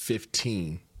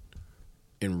 15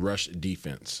 in rush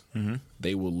defense,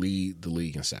 they will lead the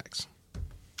league in sacks.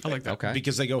 I like that. Okay.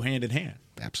 Because they go hand in hand.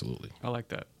 Absolutely. I like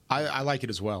that. I like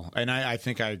it as well. And I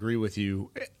think I agree with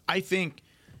you. I think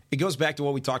it goes back to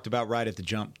what we talked about right at the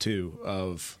jump, too,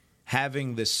 of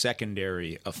having this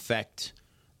secondary affect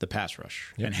the pass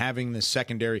rush and having this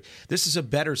secondary. This is a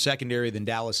better secondary than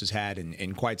Dallas has had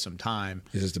in quite some time.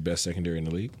 Is this the best secondary in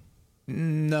the league?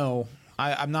 No,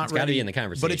 I'm not it's ready. Got to be in the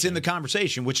conversation, but it's in the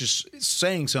conversation, which is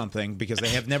saying something because they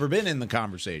have never been in the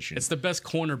conversation. It's the best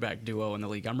cornerback duo in the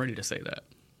league. I'm ready to say that.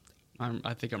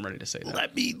 I think I'm ready to say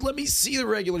that. Let me see the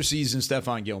regular season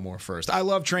Stephon Gilmore first. I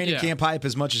love training camp hype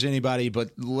as much as anybody, but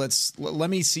let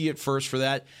me see it first for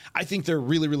that. I think they're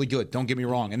really, really good. Don't get me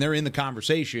wrong, and they're in the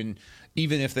conversation,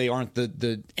 even if they aren't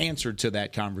the answer to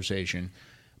that conversation.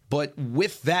 But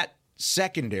with that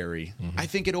secondary, I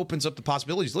think it opens up the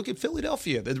possibilities. Look at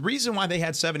Philadelphia. The reason why they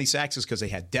had 70 sacks is because they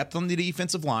had depth on the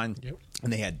defensive line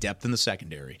and they had depth in the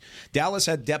secondary. Dallas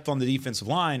had depth on the defensive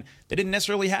line. They didn't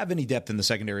necessarily have any depth in the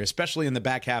secondary, especially in the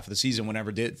back half of the season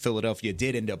whenever Philadelphia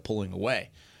did end up pulling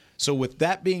away. So with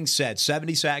that being said,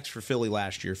 70 sacks for Philly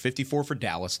last year, 54 for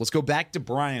Dallas. Let's go back to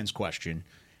Brian's question.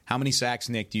 How many sacks,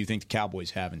 Nick, do you think the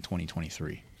Cowboys have in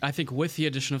 2023? I think with the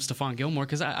addition of Stephon Gilmore,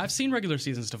 because I've seen regular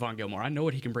season Stephon Gilmore. I know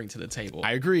what he can bring to the table.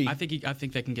 I agree. I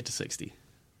think they can get to 60.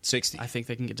 60. I think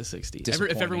they can get to 60. If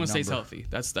Disappointing everyone stays number. healthy,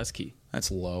 that's key.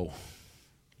 That's low.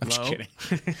 I'm Low? just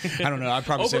kidding. I don't know. I'd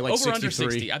probably say like over 63. under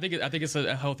 60. I think it's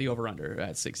a healthy over under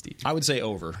at 60. I would say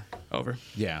over. Over.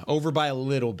 Yeah, over by a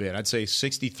little bit. I'd say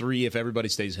 63 if everybody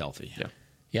stays healthy.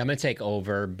 Yeah, I'm going to take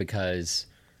over because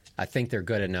I think they're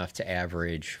good enough to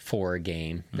average 4 a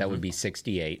game. That would be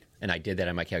 68. And I did that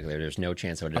on my calculator. There's no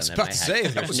chance I would have done that in my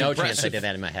head. There's no chance I did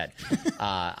that in my head.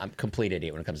 I'm a complete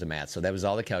idiot when it comes to math. So that was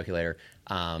all the calculator.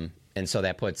 And so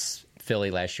that puts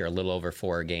Philly last year a little over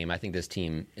 4 a game. I think this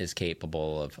team is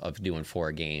capable of doing 4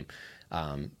 a game.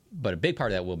 But a big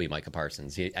part of that will be Micah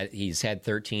Parsons. He's had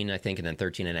 13, I think, and then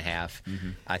 13 and a half.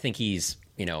 I think he's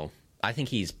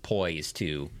poised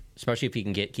to, especially if he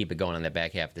can keep it going on that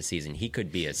back half of the season, he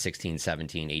could be a 16,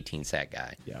 17, 18 sack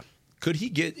guy. Yeah. Could he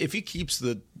get, if he keeps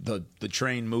the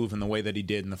train moving the way that he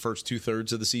did in the first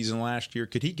 2/3 of the season last year,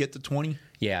 could he get to 20?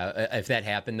 Yeah, if that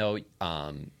happened, though,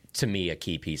 to me, a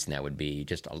key piece in that would be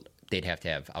just they'd have to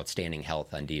have outstanding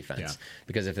health on defense. Yeah.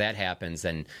 Because if that happens,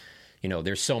 then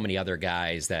there's so many other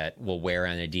guys that will wear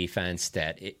on a defense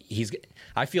that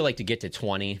I feel like to get to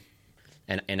 20,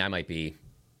 and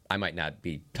I might not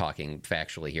be talking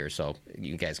factually here, so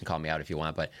you guys can call me out if you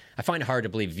want, but I find it hard to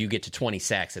believe if you get to 20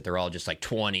 sacks that they're all just like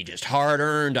 20, just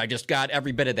hard-earned. I just got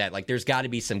every bit of that. Like, there's got to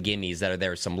be some gimmies that are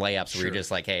there, some layups where you're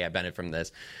just like, hey, I benefit from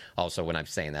this. Also, when I'm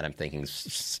saying that, I'm thinking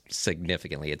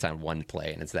significantly it's on one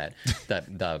play, and it's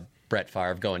the Brett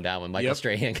Favre going down when Michael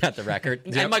Strahan got the record.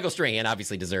 And Michael Strahan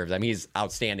obviously deserves it. I mean, he's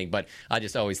outstanding, but I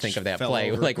just always think of that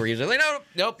play like where you're just like,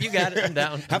 nope, you got it, I'm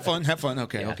down. Have fun.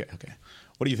 Okay.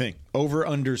 What do you think? Over,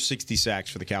 under 60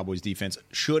 sacks for the Cowboys defense.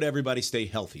 Should everybody stay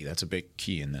healthy? That's a big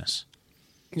key in this.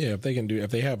 Yeah, if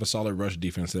they have a solid rush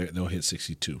defense, they'll hit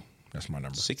 62. That's my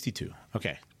number. 62.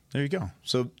 Okay. There you go.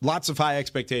 So lots of high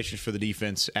expectations for the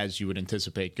defense, as you would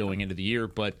anticipate going into the year.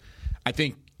 But I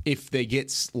think if they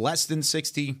get less than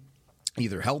 60,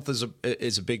 either health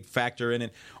is a big factor in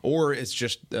it, or it's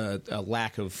just a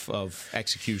lack of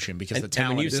execution because the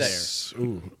talent is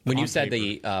there. When you said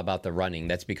about the running,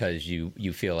 that's because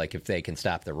you feel like if they can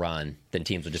stop the run, then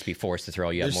teams will just be forced to throw.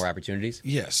 You have more opportunities?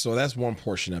 Yes, so that's one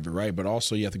portion of it, right? But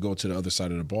also you have to go to the other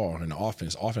side of the ball, and the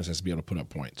offense has to be able to put up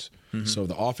points. So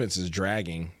the offense is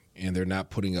dragging, and they're not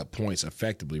putting up points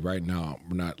effectively. Right now,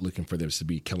 we're not looking for this to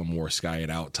be kill 'em or sky it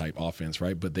out type offense,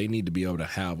 right? But they need to be able to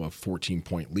have a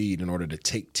 14-point lead in order to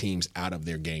take teams out of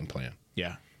their game plan.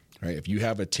 Yeah. Right? If you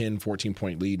have a 10,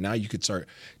 14-point lead, now you could start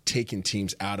taking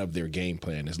teams out of their game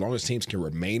plan. As long as teams can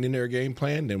remain in their game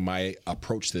plan, then my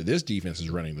approach to this defense is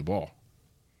running the ball.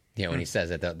 Yeah, when he says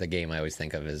that, the game I always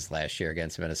think of is last year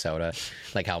against Minnesota,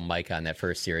 like how Mike on that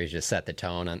first series just set the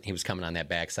tone. He was coming on that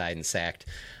backside and sacked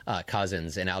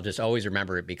Cousins, and I'll just always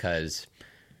remember it because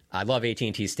I love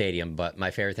AT&T Stadium, but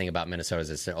my favorite thing about Minnesota is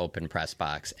it's an open press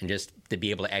box, and just to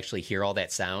be able to actually hear all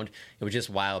that sound, it was just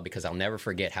wild because I'll never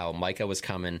forget how Micah was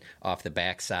coming off the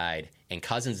backside, and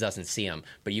Cousins doesn't see him,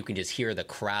 but you can just hear the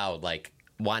crowd like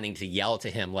wanting to yell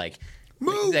to him like,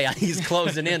 move! He's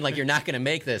closing in like you're not going to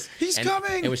make this. He's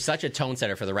coming! It was such a tone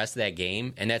setter for the rest of that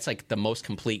game, and that's like the most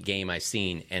complete game I've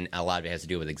seen, and a lot of it has to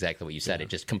do with exactly what you said. It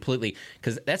just completely,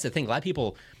 because that's the thing, a lot of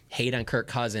people hate on Kirk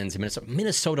Cousins.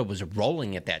 Minnesota was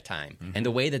rolling at that time, and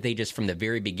the way that they just from the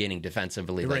very beginning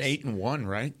defensively, they were 8-1,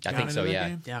 right? I think so.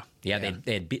 Yeah. They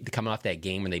had coming off that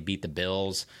game when they beat the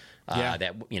Bills.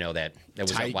 That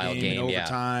was a wild game.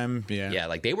 Overtime. Yeah,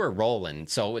 like they were rolling.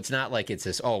 So it's not like it's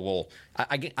this. Oh well,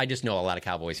 I just know a lot of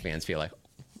Cowboys fans feel like,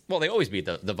 well, they always beat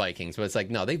the Vikings, but it's like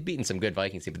no, they've beaten some good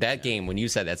Vikings. But that game, when you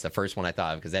said that's the first one I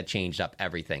thought of because that changed up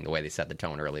everything. The way they set the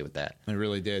tone early with that, it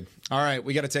really did. All right,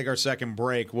 we got to take our second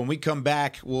break. When we come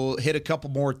back, we'll hit a couple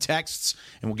more texts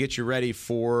and we'll get you ready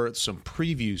for some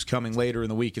previews coming later in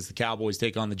the week as the Cowboys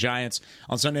take on the Giants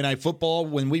on Sunday Night Football.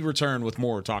 When we return with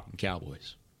more Talking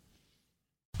Cowboys.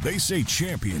 They say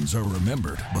champions are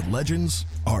remembered, but legends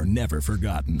are never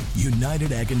forgotten.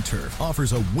 United Ag & Turf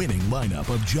offers a winning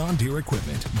lineup of John Deere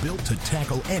equipment built to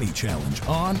tackle any challenge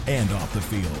on and off the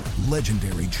field.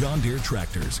 Legendary John Deere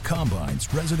tractors,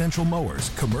 combines, residential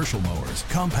mowers, commercial mowers,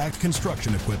 compact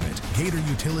construction equipment, Gator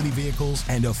utility vehicles,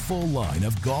 and a full line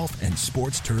of golf and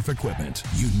sports turf equipment.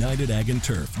 United Ag &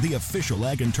 Turf, the official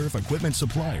Ag & Turf equipment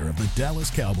supplier of the Dallas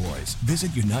Cowboys.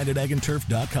 Visit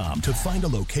UnitedAgAndTurf.com to find a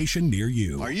location near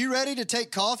you. Are you ready to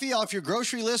take coffee off your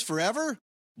grocery list forever?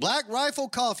 Black Rifle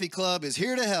Coffee Club is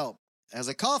here to help. As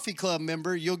a coffee club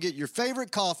member, you'll get your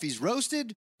favorite coffees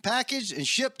roasted, packaged, and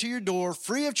shipped to your door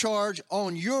free of charge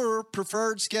on your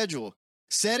preferred schedule.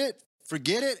 Set it,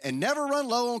 forget it, and never run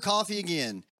low on coffee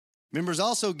again. Members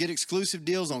also get exclusive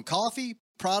deals on coffee,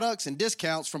 products, and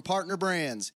discounts from partner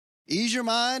brands. Ease your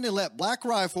mind and let Black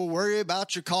Rifle worry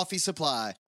about your coffee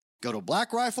supply. Go to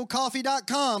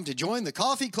blackriflecoffee.com to join the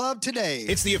coffee club today.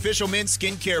 It's the official men's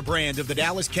skincare brand of the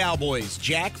Dallas Cowboys,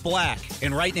 Jack Black.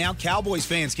 And right now, Cowboys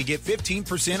fans can get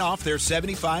 15% off their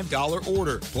 $75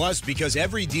 order. Plus, because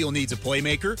every deal needs a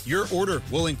playmaker, your order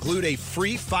will include a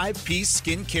free 5-piece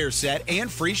skincare set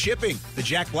and free shipping. The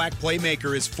Jack Black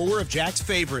Playmaker is 4 of Jack's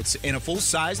favorites and a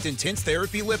full-sized intense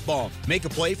therapy lip balm. Make a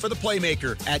play for the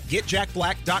playmaker at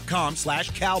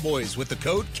getjackblack.com/Cowboys with the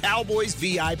code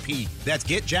CowboysVIP. That's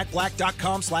getjackblack.com/Cowboys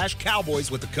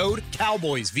with the code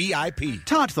CowboysVIP.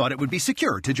 Todd thought it would be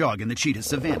secure to jog in the cheetah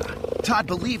savanna. Todd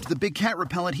believed the big cat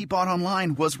repellent he bought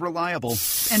online was reliable.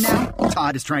 And now,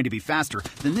 Todd is trying to be faster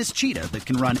than this cheetah that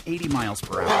can run 80 miles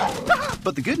per hour.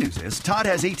 But the good news is, Todd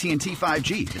has AT&T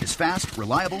 5G that is fast,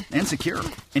 reliable, and secure.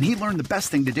 And he learned the best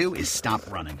thing to do is stop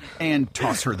running and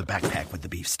toss her the backpack with the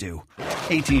beef stew.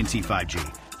 AT&T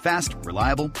 5G. Fast,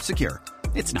 reliable, secure.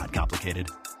 It's not complicated.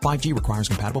 5G requires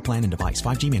compatible plan and device.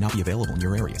 5G may not be available in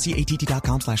your area. See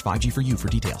att.com/5G for you for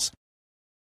details.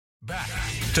 Back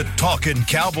to Talkin'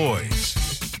 Cowboys.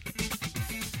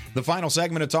 The final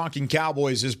segment of Talking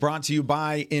Cowboys is brought to you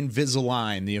by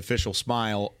Invisalign, the official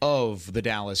smile of the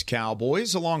Dallas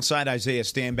Cowboys. Alongside Isaiah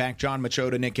Stanback, John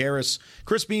Machota, Nick Harris,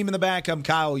 Chris Beam in the back. I'm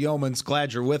Kyle Yeomans.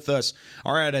 Glad you're with us.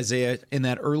 All right, Isaiah, in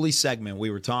that early segment, we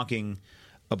were talking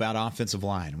about offensive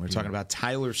line. We were talking about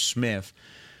Tyler Smith.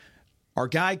 Our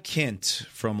guy Kent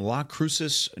from La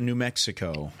Cruces, New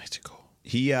Mexico.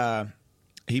 He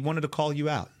wanted to call you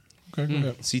out. Okay, go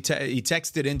ahead. So he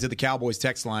texted into the Cowboys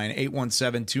text line,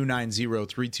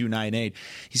 817-290-3298.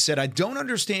 He said, I don't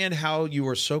understand how you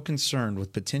are so concerned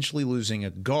with potentially losing a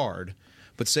guard,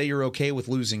 but say you're okay with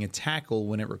losing a tackle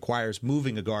when it requires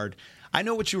moving a guard. I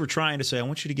know what you were trying to say. I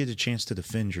want you to get a chance to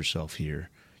defend yourself here.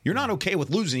 You're not okay with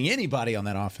losing anybody on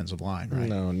that offensive line, right?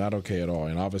 No, not okay at all.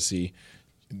 And obviously,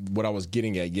 what I was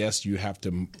getting at, yes, you have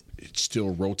to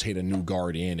still rotate a new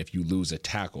guard in if you lose a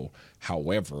tackle.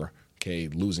 However,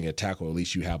 losing a tackle, at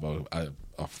least you have a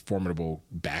formidable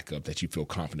backup that you feel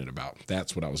confident about.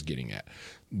 That's what I was getting at.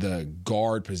 The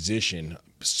guard position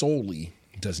solely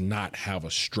does not have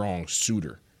a strong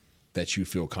suitor that you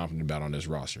feel confident about on this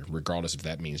roster, regardless if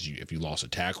that means if you lost a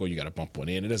tackle, you got to bump one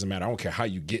in. It doesn't matter. I don't care how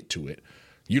you get to it.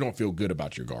 You don't feel good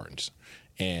about your guards.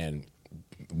 And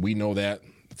we know that.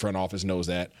 The front office knows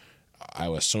that. I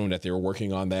assume that they were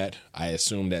working on that. I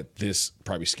assume that this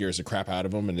probably scares the crap out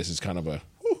of them, and this is kind of a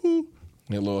woohoo,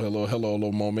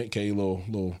 hello moment. Okay,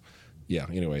 little, yeah.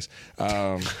 Anyways,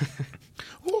 so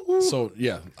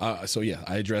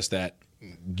I addressed that.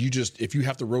 If you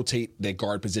have to rotate that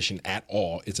guard position at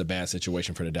all, it's a bad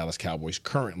situation for the Dallas Cowboys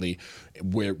currently,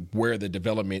 where the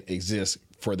development exists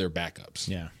for their backups.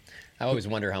 Yeah, I always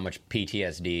wonder how much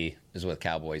PTSD is with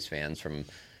Cowboys fans from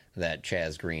that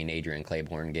Chaz Green, Adrian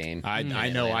Claiborne game. I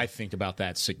know. I think about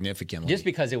that significantly. Just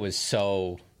because it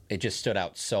just stood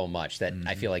out so much that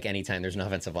I feel like anytime there's an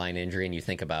offensive line injury and you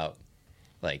think about,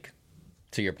 like,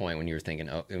 to your point when you were thinking,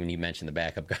 when you mentioned the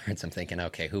backup guards, I'm thinking,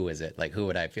 okay, who is it? Like, who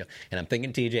would I feel? And I'm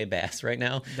thinking TJ Bass right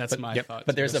now. That's my thought.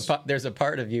 But there's a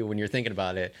part of you when you're thinking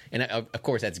about it, and of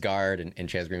course that's guard, and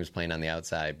Chaz Green was playing on the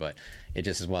outside, but it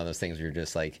just is one of those things where you're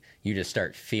just like, you just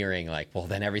start fearing like, well,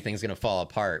 then everything's going to fall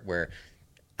apart. Where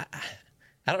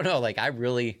I don't know, like I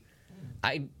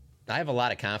have a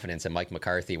lot of confidence in Mike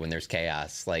McCarthy when there's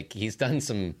chaos. Like he's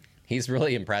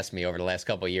really impressed me over the last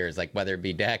couple of years, like whether it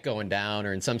be Dak going down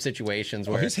or in some situations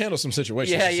where he's handled some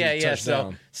situations. Yeah.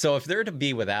 So if they're to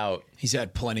be without, he's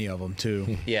had plenty of them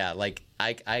too. Yeah, like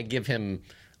I give him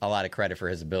a lot of credit for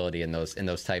his ability in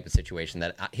those type of situations.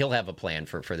 That he'll have a plan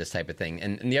for this type of thing.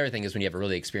 And the other thing is when you have a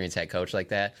really experienced head coach like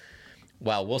that,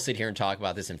 while we'll sit here and talk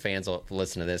about this and fans will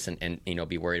listen to this and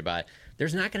be worried about it,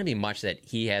 there's not going to be much that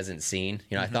he hasn't seen.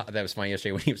 I thought that was funny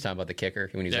yesterday when he was talking about the kicker,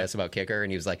 when he was asked about kicker,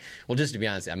 and he was like, well, just to be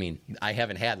honest, I mean, I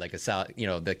haven't had like a solid,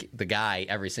 the guy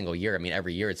every single year. I mean,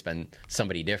 every year it's been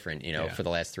somebody different, for the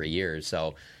last 3 years.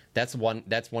 So that's one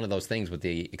of those things with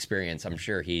the experience. I'm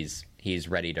sure he's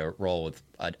ready to roll with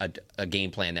a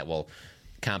game plan that will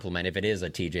complement if it is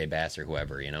a TJ Bass or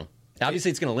whoever,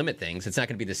 Obviously, it's going to limit things. It's not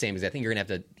going to be the same, because I think you're going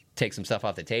to have to take some stuff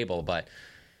off the table, but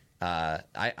I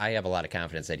have a lot of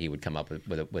confidence that he would come up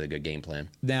with a good game plan.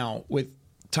 Now, with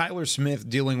Tyler Smith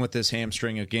dealing with this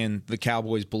hamstring, again, the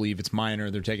Cowboys believe it's minor.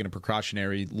 They're taking a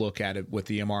precautionary look at it with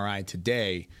the MRI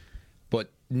today. But,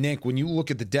 Nick, when you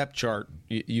look at the depth chart,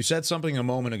 you said something a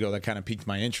moment ago that kind of piqued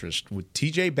my interest. Would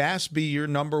TJ Bass be your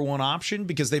number one option?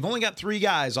 Because they've only got 3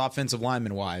 guys, offensive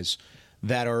lineman-wise,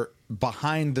 that are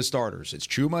behind the starters. It's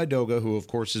Chuma Edoga, who, of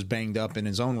course, is banged up in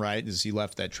his own right as he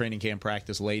left that training camp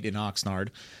practice late in Oxnard.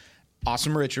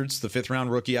 Awesome Richards, the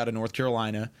 5th-round rookie out of North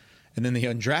Carolina. And then the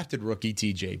undrafted rookie,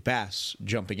 TJ Bass,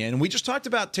 jumping in. And we just talked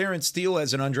about Terrence Steele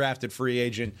as an undrafted free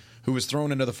agent who was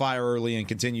thrown into the fire early and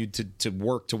continued to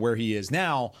work to where he is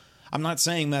now. I'm not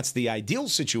saying that's the ideal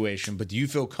situation, but do you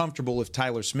feel comfortable if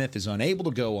Tyler Smith is unable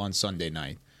to go on Sunday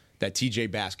night that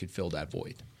TJ Bass could fill that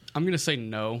void? I'm going to say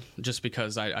no, just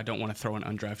because I don't want to throw an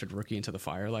undrafted rookie into the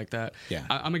fire like that. Yeah.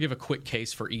 I'm going to give a quick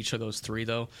case for each of those three,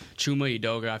 though. Chuma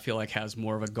Edoga, I feel like, has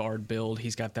more of a guard build.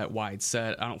 He's got that wide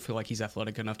set. I don't feel like he's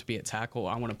athletic enough to be at tackle.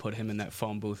 I want to put him in that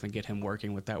phone booth and get him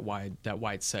working with that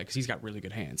wide set, because he's got really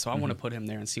good hands. So I want to put him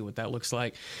there and see what that looks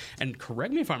like. And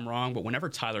correct me if I'm wrong, but whenever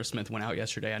Tyler Smith went out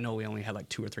yesterday, I know we only had like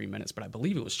 2 or 3 minutes, but I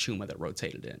believe it was Chuma that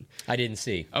rotated in. I didn't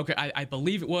see. Okay, I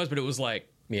believe it was, but it was like,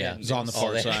 yeah, it was on the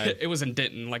far side. It was in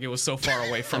Denton. Like, it was so far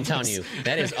away from I'm telling you,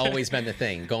 that has always been the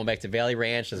thing. Going back to Valley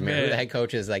Ranch, doesn't matter who the head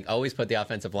coach is, like, always put the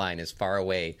offensive line as far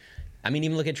away. I mean,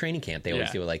 even look at training camp. They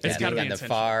always do it like that. Like on the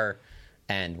far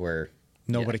end where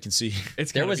nobody can see.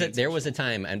 There was a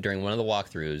time during one of the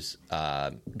walkthroughs,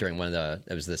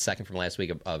 it was the second from last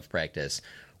week of practice,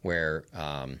 where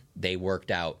they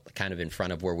worked out kind of in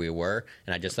front of where we were,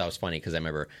 and I just thought it was funny because I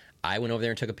remember I went over there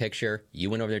and took a picture.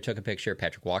 You went over there and took a picture.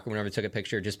 Patrick Walker went over and took a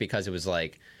picture, just because it was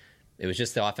like, it was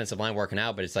just the offensive line working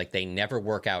out, but it's like they never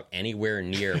work out anywhere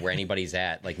near where anybody's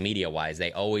at, like media-wise.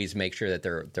 They always make sure that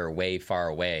they're way far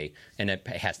away, and it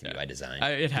has to be by design.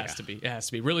 It has to be. It has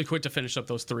to be. Really quick to finish up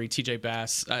those three. TJ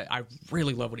Bass, I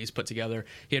really love what he's put together.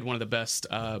 He had one of the best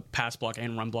pass block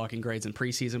and run blocking grades in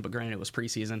preseason, but granted it was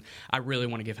preseason. I really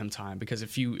want to give him time, because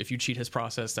if you cheat his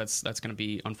process, that's going to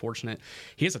be unfortunate.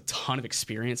 He has a ton of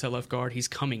experience at left guard. He's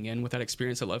coming in with that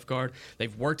experience at left guard.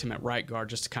 They've worked him at right guard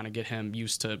just to kind of get him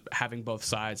used to having both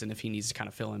sides, and if he needs to kind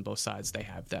of fill in both sides, they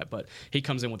have that. But he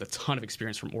comes in with a ton of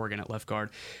experience from Oregon at left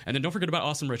guard. And then don't forget about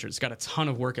Austin Richards. Got a ton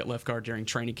of work at left guard during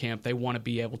training camp. They want to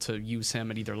be able to use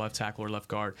him at either left tackle or left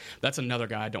guard. That's another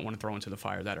guy I don't want to throw into the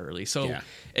fire that early. So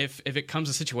if it comes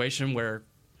a situation where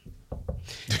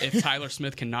if Tyler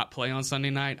Smith cannot play on Sunday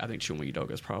night, I think Chuma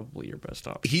Edoga is probably your best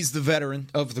option. He's the veteran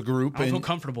of the group. I don't feel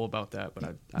comfortable about that,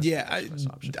 but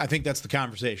I think that's the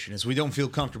conversation, is we don't feel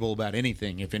comfortable about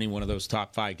anything if any one of those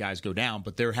top 5 guys go down,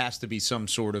 but there has to be some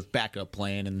sort of backup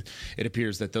plan, and it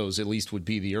appears that those at least would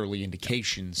be the early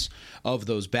indications of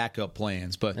those backup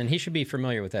plans. And he should be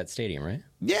familiar with that stadium, right?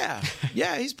 Yeah,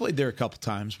 he's played there a couple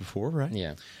times before, right?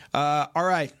 Yeah. All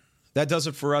right. That does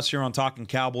it for us here on Talkin'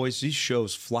 Cowboys. These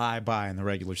shows fly by in the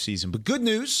regular season. But good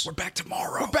news. We're back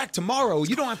tomorrow.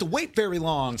 You don't have to wait very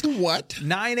long. What?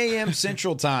 9 a.m.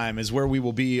 Central Time is where we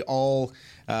will be all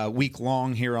week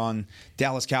long here on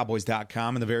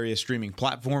DallasCowboys.com and the various streaming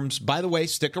platforms. By the way,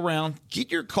 stick around. Get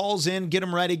your calls in. Get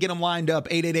them ready. Get them lined up.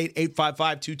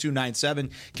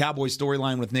 888-855-2297. Cowboys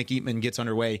Storyline with Nick Eatman gets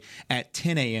underway at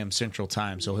 10 a.m. Central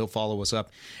Time. So he'll follow us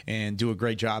up and do a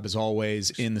great job, as always,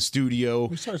 in the studio.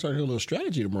 We start talking a little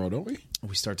strategy tomorrow, don't we?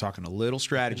 We start talking a little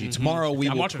strategy. Tomorrow we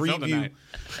will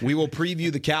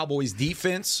preview the Cowboys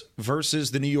defense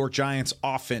versus the New York Giants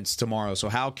offense tomorrow. So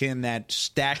how can that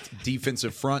stacked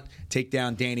defensive front take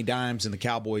down Danny Dimes and the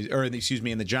Cowboys, and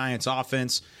the Giants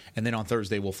offense? And then on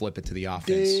Thursday we'll flip it to the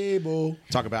offense.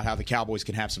 Talk about how the Cowboys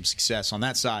can have some success on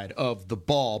that side of the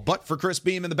ball. But for Chris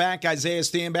Beam in the back, Isaiah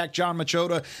Stanback, John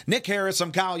Machota, Nick Harris,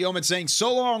 I'm Kyle Yeoman saying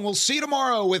so long. We'll see you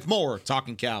tomorrow with more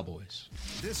Talking Cowboys.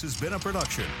 This has been a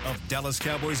production of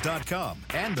DallasCowboys.com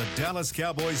and the Dallas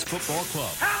Cowboys Football Club.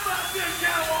 How about this,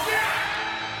 Cowboys? Yeah!